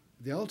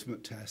 the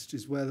ultimate test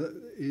is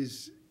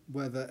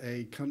whether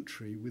a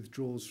country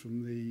withdraws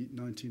from the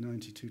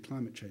 1992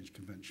 Climate Change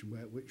Convention,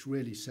 which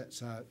really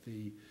sets out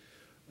the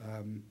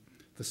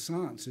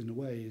science, in a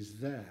way, is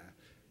there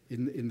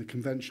in the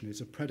convention.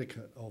 It's a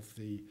predicate of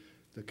the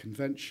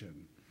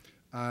convention,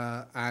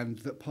 and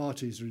that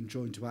parties are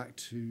enjoined to act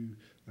to,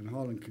 and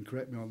Harlan can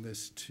correct me on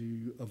this,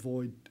 to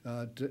avoid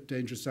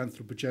dangerous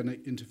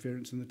anthropogenic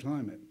interference in the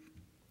climate.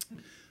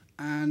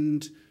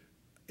 And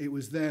it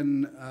was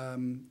then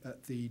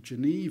at the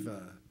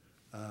Geneva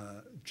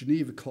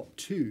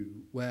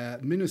COP2 where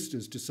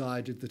ministers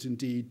decided that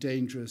indeed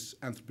dangerous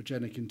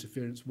anthropogenic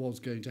interference was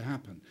going to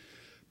happen.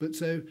 But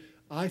so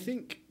I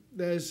think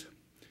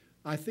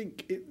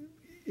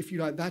if you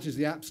like, that is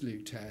the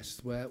absolute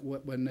test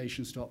when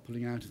nations start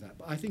pulling out of that.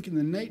 But I think in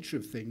the nature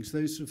of things,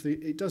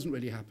 it doesn't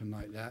really happen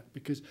like that,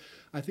 because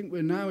I think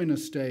we're now in a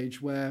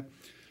stage where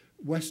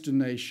Western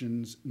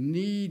nations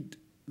need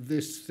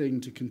this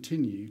thing to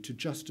continue to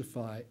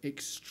justify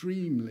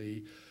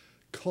extremely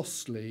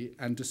costly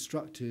and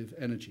destructive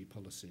energy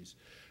policies.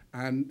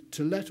 And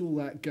to let all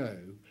that go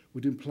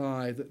would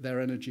imply that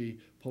their energy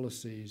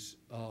policies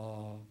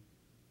are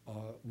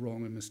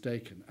wrong and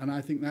mistaken. And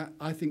I think the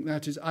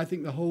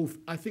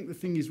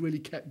thing is really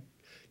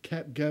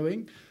kept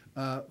going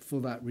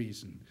for that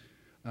reason.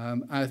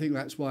 I think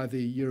that's why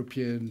the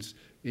Europeans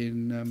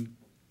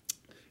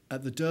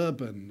at the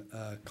Durban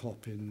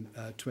COP in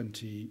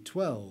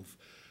 2012,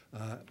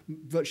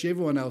 virtually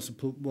everyone else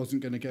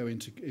wasn't going to go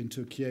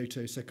into a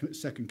Kyoto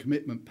second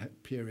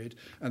commitment period,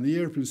 and the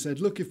Europeans said,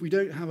 look, if we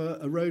don't have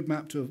a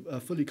roadmap to a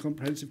fully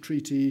comprehensive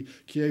treaty,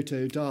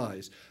 Kyoto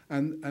dies.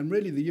 And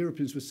really the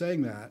Europeans were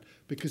saying that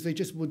because they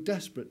just were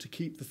desperate to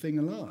keep the thing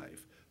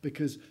alive,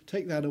 because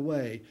take that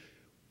away,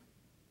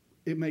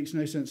 it makes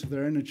no sense of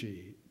their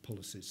energy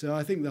policies. So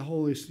I think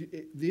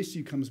the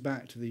issue comes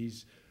back to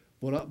these,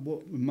 what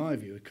in my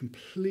view are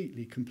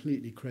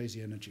completely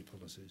crazy energy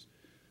policies.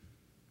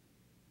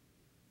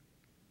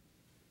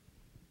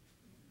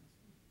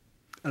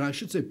 And I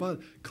should say,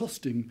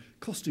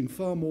 costing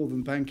far more than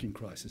the banking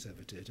crisis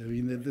ever did. I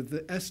mean,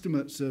 the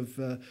estimates of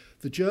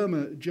the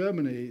German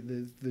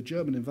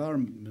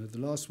environment, the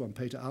last one,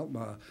 Peter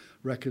Altmaier,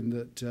 reckoned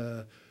that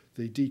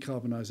the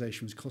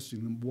decarbonisation was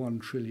costing them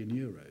 €1 trillion.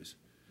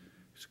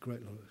 It's a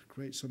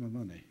great sum of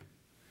money.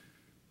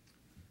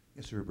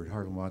 Yes, Rupert,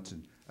 Harlan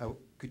Watson.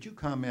 Could you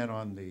comment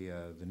on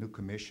the new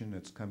commission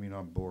that's coming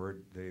on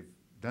board? They've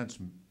done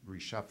some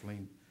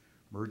reshuffling,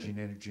 merging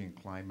energy and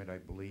climate, I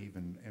believe,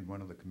 in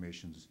one of the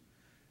commissions.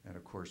 And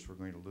of course, we're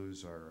going to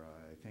lose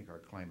I think our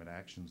climate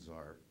action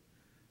czar,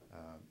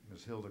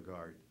 Ms.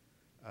 Hildegard.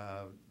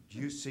 Do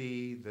you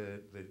see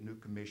the new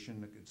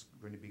commission that's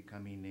going to be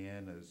coming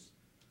in as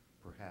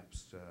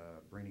perhaps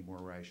bringing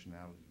more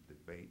rationality to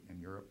debate in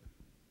Europe?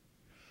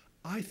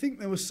 I think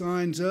there were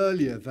signs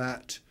earlier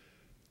that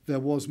there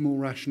was more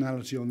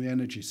rationality on the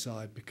energy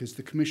side, because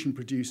the Commission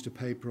produced a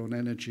paper on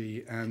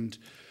energy and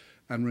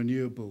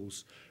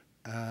renewables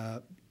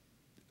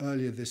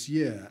earlier this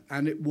year,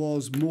 and it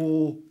was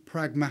more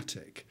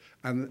pragmatic.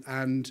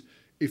 And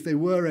if they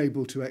were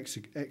able to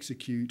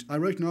execute, I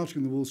wrote an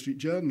article in the Wall Street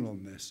Journal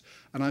on this,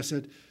 and I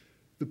said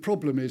the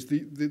problem is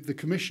the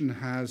Commission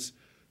has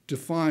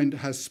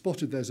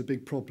spotted there's a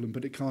big problem,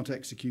 but it can't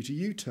execute a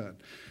U-turn.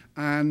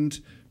 And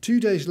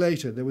 2 days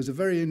later, there was a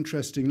very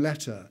interesting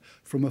letter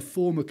from a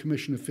former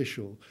Commission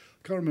official.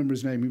 I can't remember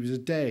his name. He was a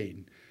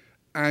Dane.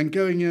 And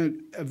going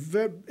in,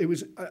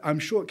 I'm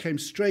sure it came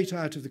straight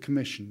out of the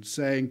Commission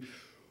saying,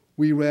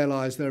 we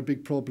realise there are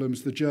big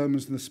problems. The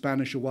Germans and the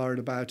Spanish are worried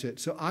about it.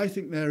 So I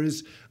think there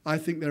is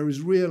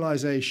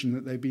realisation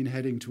that they've been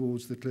heading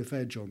towards the cliff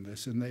edge on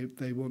this, and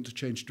they want to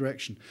change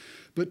direction.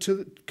 But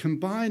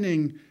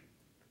combining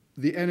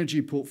the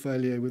energy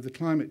portfolio with the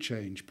climate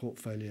change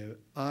portfolio,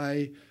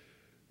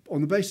 on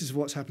the basis of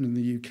what's happened in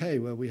the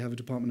UK, where we have a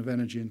Department of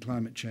Energy and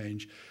Climate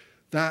Change,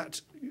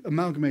 that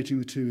amalgamating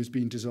the two has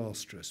been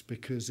disastrous,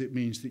 because it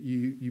means that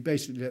you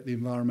basically let the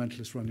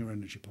environmentalists run your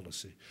energy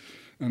policy.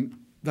 And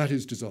that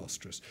is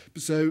disastrous.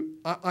 So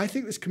I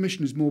think this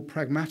commission is more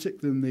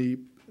pragmatic than the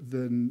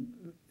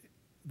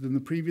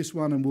previous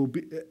one, and will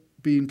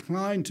be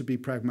inclined to be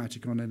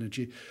pragmatic on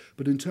energy.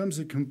 But in terms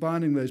of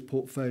combining those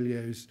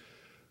portfolios,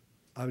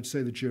 I would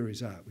say the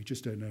jury's out. We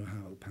just don't know how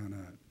it'll pan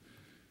out.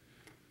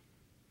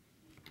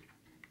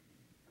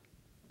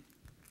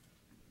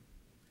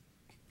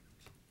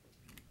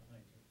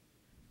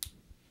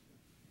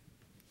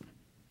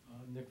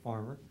 Nick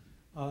Farmer.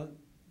 Do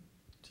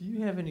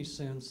you have any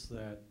sense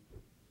that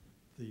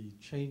the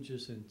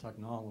changes in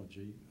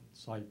technology,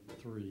 Site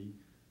 3,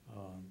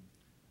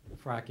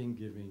 fracking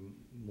giving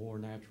more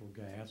natural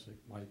gas, it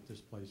might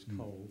displace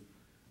coal,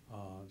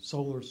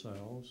 solar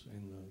cells,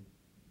 and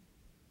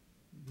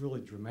the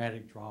really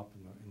dramatic drop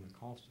in the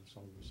cost of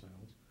solar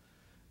cells,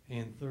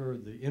 and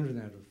third, the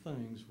Internet of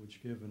Things,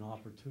 which give an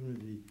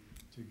opportunity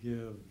to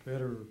give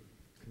better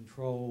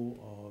control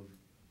of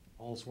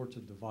all sorts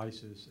of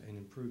devices and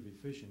improve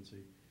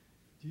efficiency.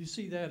 Do you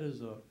see that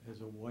as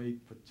a way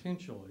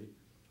potentially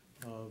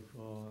of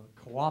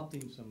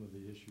co-opting some of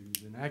the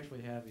issues and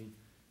actually having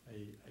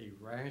a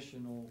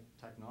rational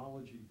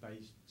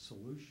technology-based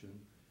solution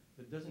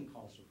that doesn't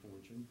cost a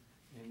fortune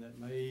and that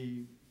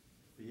may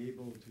be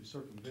able to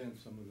circumvent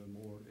some of the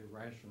more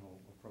irrational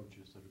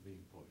approaches that are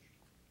being pushed?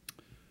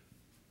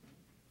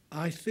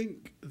 I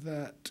think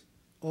that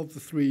of the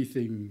three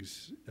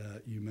things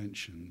you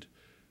mentioned,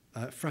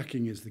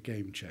 fracking is the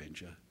game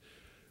changer.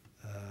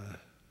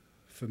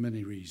 for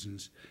many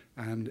reasons,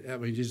 and I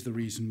mean, it is the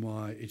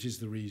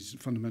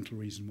fundamental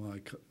reason why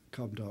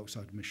carbon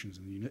dioxide emissions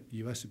in the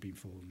US have been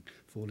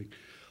falling.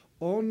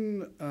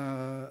 On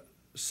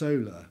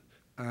solar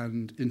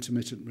and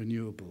intermittent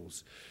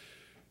renewables,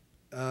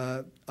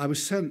 I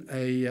was sent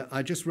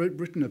I just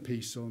written a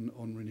piece on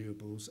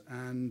renewables,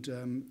 and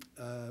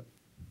a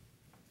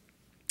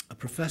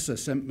professor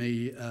sent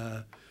me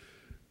a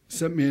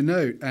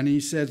note, and he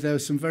said there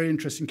was some very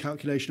interesting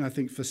calculation, I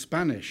think, for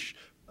Spanish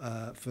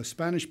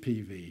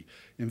PV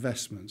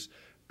investments,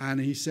 and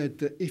he said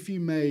that if you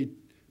made,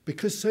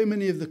 because so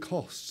many of the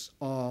costs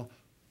are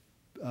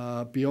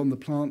beyond the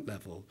plant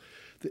level,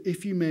 that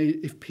if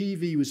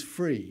PV was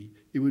free,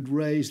 it would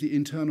raise the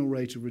internal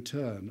rate of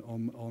return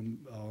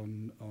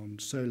on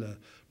solar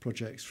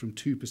projects from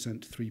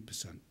 2% to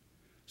 3%.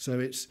 So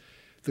it's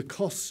the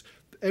costs.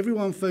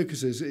 Everyone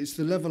focuses. It's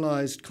the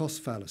levelized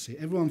cost fallacy.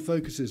 Everyone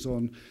focuses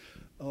on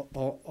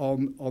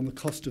the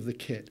cost of the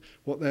kit.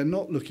 What they're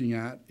not looking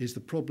at is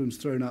the problems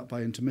thrown up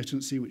by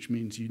intermittency, which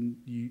means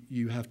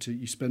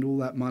you spend all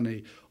that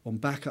money on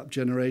backup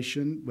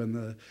generation when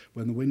the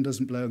wind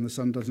doesn't blow and the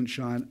sun doesn't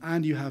shine,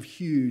 and you have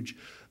huge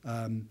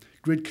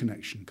grid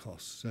connection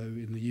costs. So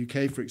in the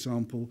UK, for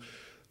example,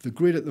 the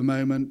grid at the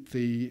moment,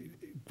 the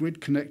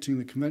grid connecting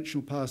the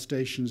conventional power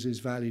stations is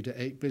valued at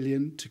 8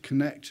 billion. To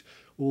connect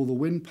all the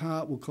wind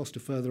power will cost a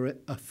further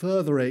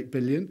 8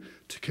 billion.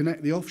 To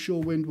connect the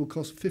offshore wind will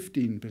cost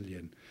 15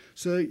 billion.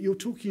 So you're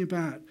talking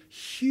about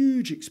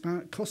huge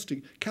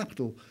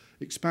capital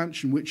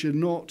expansion, which are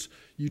not,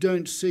 you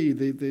don't see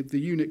the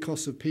unit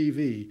costs of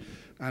PV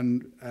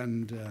and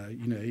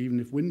even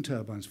if wind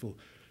turbines fall,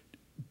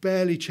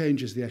 barely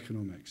changes the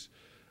economics.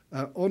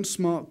 On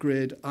smart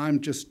grid,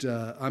 I'm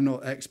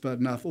not expert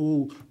enough.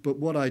 But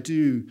what I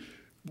do,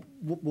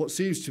 what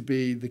seems to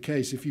be the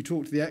case, if you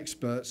talk to the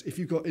experts, if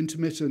you've got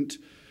intermittent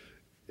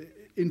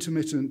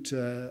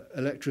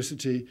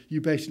electricity,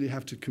 you basically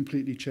have to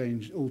completely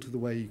alter the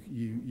way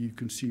you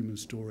consume and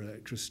store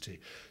electricity.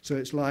 So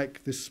it's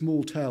like this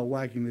small tail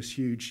wagging this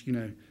huge,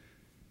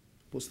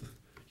 what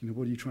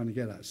are you trying to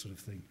get at, sort of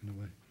thing, in a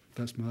way.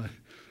 That's my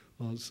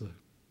answer.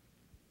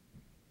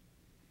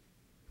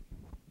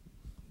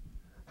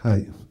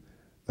 Hi,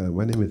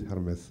 my name is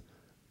Hermes.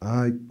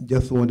 I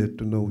just wanted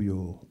to know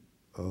your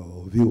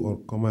view or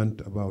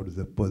comment about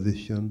the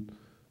position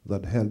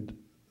that held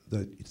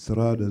that it's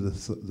rather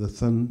the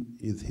sun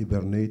is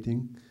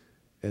hibernating,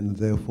 and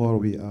therefore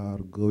we are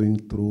going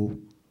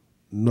through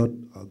not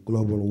a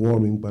global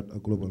warming but a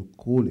global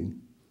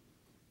cooling.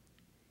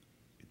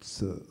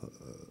 It's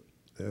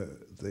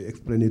they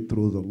explain it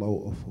through the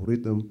law of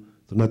rhythm,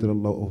 the natural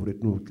law of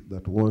rhythm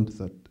that wants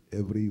that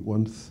every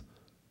once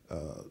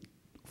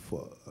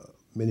for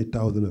many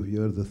thousands of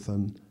years the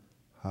sun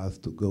has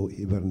to go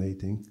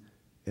hibernating,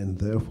 and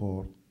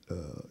therefore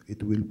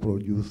it will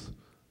produce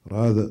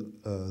rather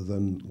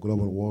than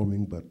global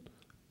warming but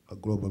a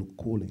global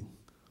cooling.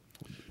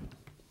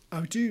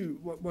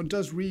 One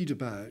does read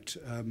about,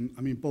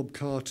 Bob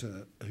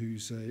Carter,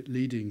 who's a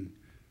leading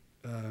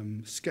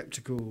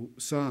skeptical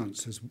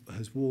science,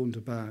 has warned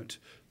about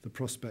the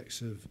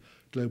prospects of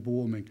global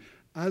warming.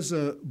 As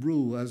a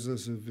rule, as a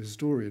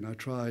historian, I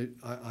try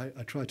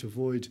to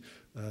avoid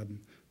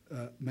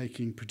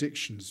making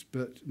predictions,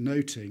 but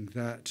noting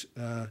that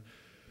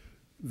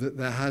that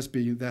there have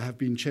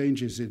been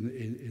changes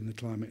in the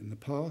climate in the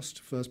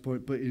past. First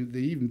point, but the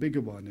even bigger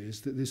one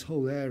is that this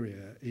whole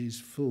area is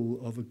full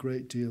of a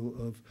great deal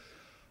of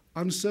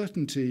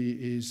uncertainty.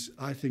 Is,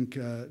 I think,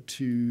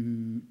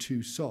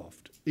 too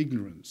soft.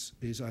 Ignorance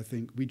is, I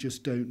think, we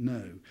just don't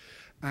know.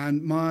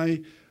 And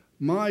my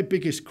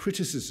biggest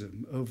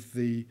criticism of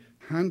the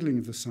handling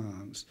of the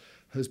science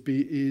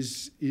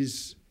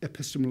is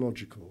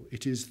epistemological.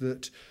 It is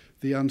that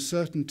the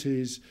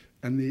uncertainties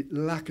and the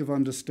lack of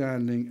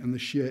understanding and the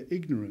sheer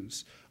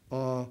ignorance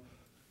are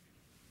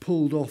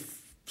pulled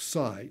off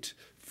sight,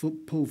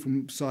 pulled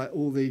from sight.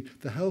 All the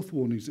health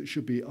warnings that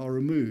should be are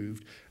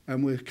removed,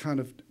 and we've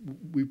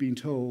been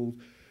told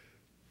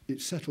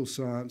it's settled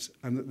science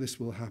and that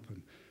this will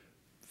happen.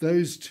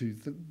 Those two,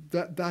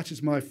 that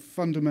is my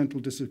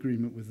fundamental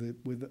disagreement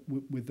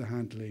with the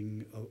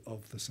handling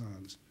of the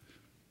science.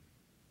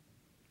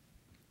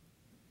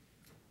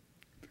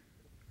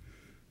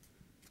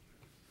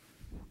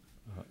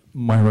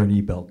 Myron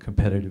Ebel,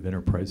 Competitive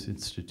Enterprise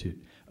Institute.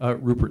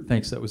 Rupert,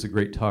 thanks. That was a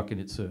great talk, and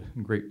it's a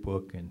great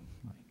book, and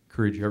I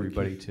encourage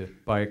everybody to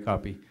buy a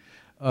copy.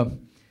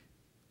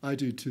 I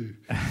do too.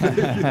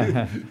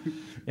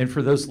 And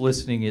for those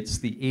listening, it's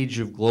The Age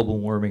of Global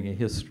Warming, A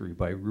History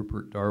by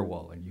Rupert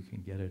Darwall, and you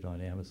can get it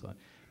on Amazon.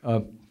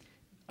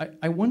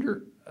 I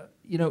wonder,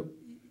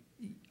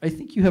 I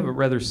think you have a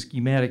rather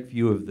schematic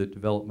view of the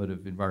development of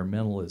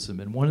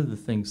environmentalism, and one of the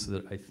things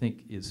that I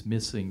think is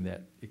missing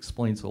that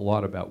explains a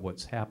lot about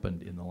what's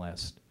happened in the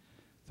last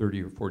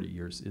 30 or 40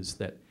 years is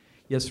that,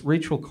 yes,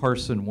 Rachel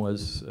Carson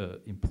was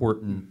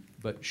important,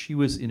 but she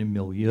was in a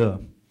milieu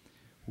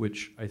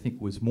which I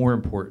think was more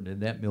important,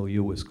 and that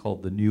milieu was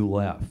called the New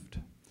Left.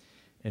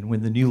 And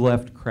when the New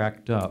Left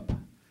cracked up,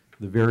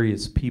 the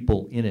various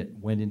people in it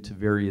went into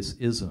various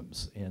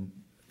isms, and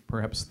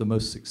perhaps the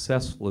most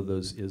successful of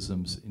those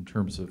isms in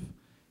terms of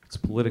its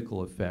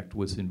political effect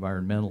was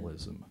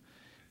environmentalism.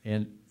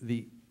 And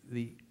the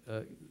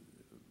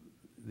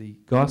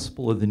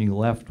gospel of the New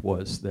Left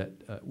was that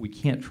we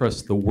can't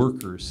trust the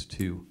workers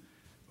to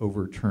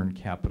overturn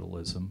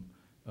capitalism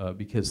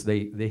because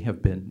they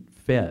have been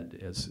fed,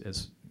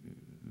 as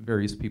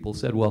various people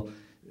said. Well,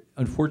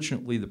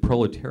 unfortunately, the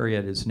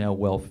proletariat is now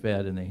well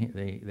fed, and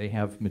they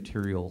have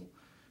material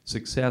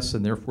success,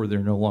 and therefore they're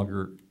no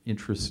longer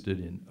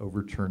interested in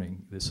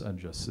overturning this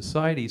unjust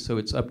society, so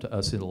it's up to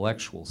us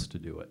intellectuals to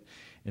do it.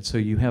 And so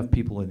you have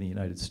people in the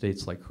United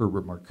States like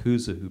Herbert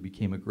Marcuse, who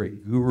became a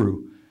great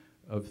guru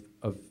of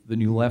the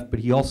New Left, but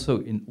he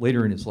also,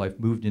 later in his life,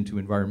 moved into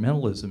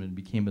environmentalism and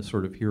became a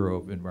sort of hero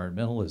of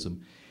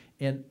environmentalism.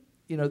 And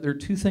there are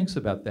two things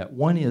about that.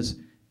 One is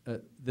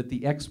that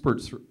the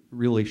experts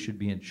really should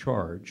be in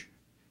charge,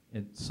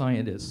 and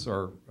scientists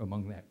are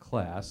among that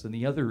class, and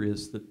the other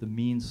is that the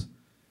means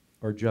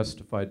are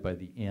justified by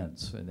the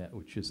ends, and that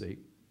which is a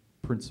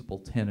principal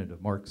tenet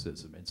of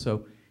Marxism. And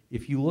so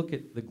if you look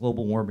at the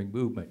global warming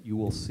movement, you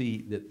will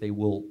see that they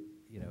will,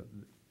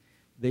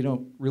 they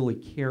don't really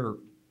care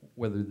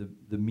whether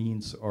the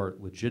means are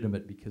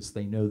legitimate because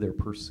they know they're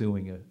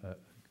pursuing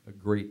a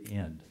great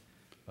end.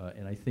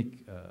 And I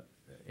think,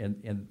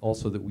 and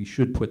also that we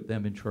should put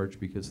them in charge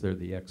because they're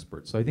the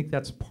experts. So I think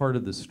that's part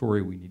of the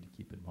story we need to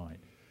keep in mind.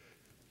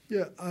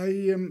 Yeah,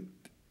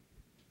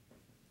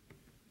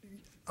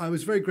 I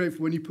was very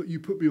grateful when you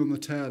put me on the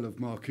tail of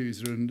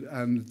Marcuse,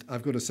 and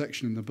I've got a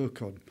section in the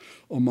book on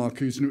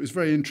Marcuse, and it was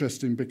very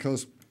interesting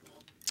because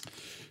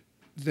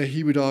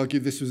he would argue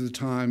this was the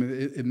time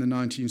in the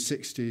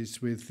 1960s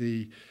with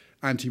the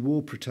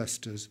anti-war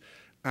protesters,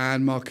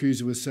 and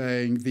Marcuse was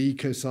saying the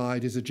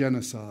ecocide is a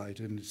genocide,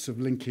 and sort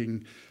of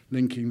linking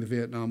the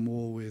Vietnam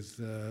War with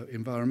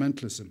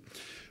environmentalism.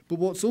 But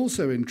what's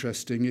also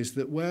interesting is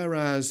that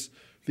whereas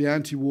the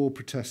anti-war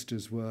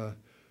protesters were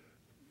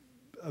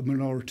a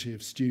minority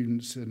of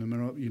students and a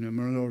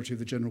minority of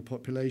the general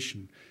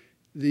population,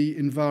 the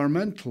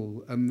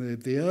environmental and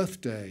the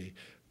Earth Day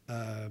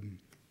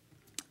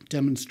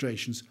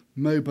demonstrations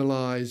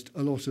mobilized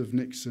a lot of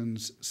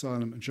Nixon's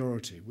silent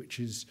majority, which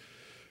is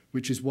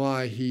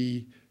why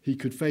he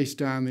could face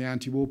down the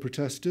anti-war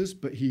protesters,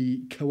 but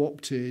he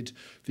co-opted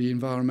the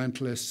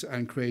environmentalists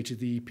and created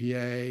the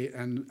EPA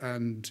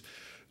and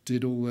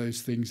did all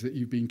those things that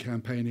you've been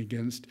campaigning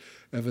against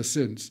ever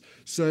since.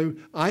 So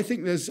I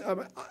think there's,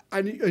 what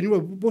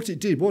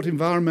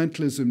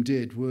environmentalism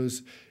did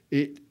was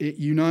it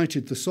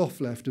united the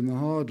soft left and the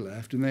hard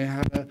left, and they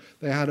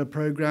had a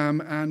program,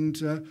 and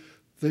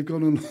they've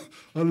gone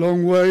a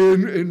long way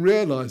in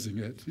realizing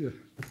it. Yeah.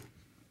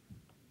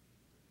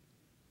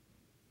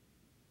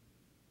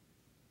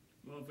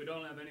 Well, if we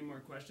don't have any more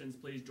questions,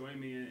 please join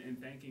me in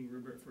thanking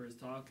Rupert for his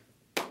talk.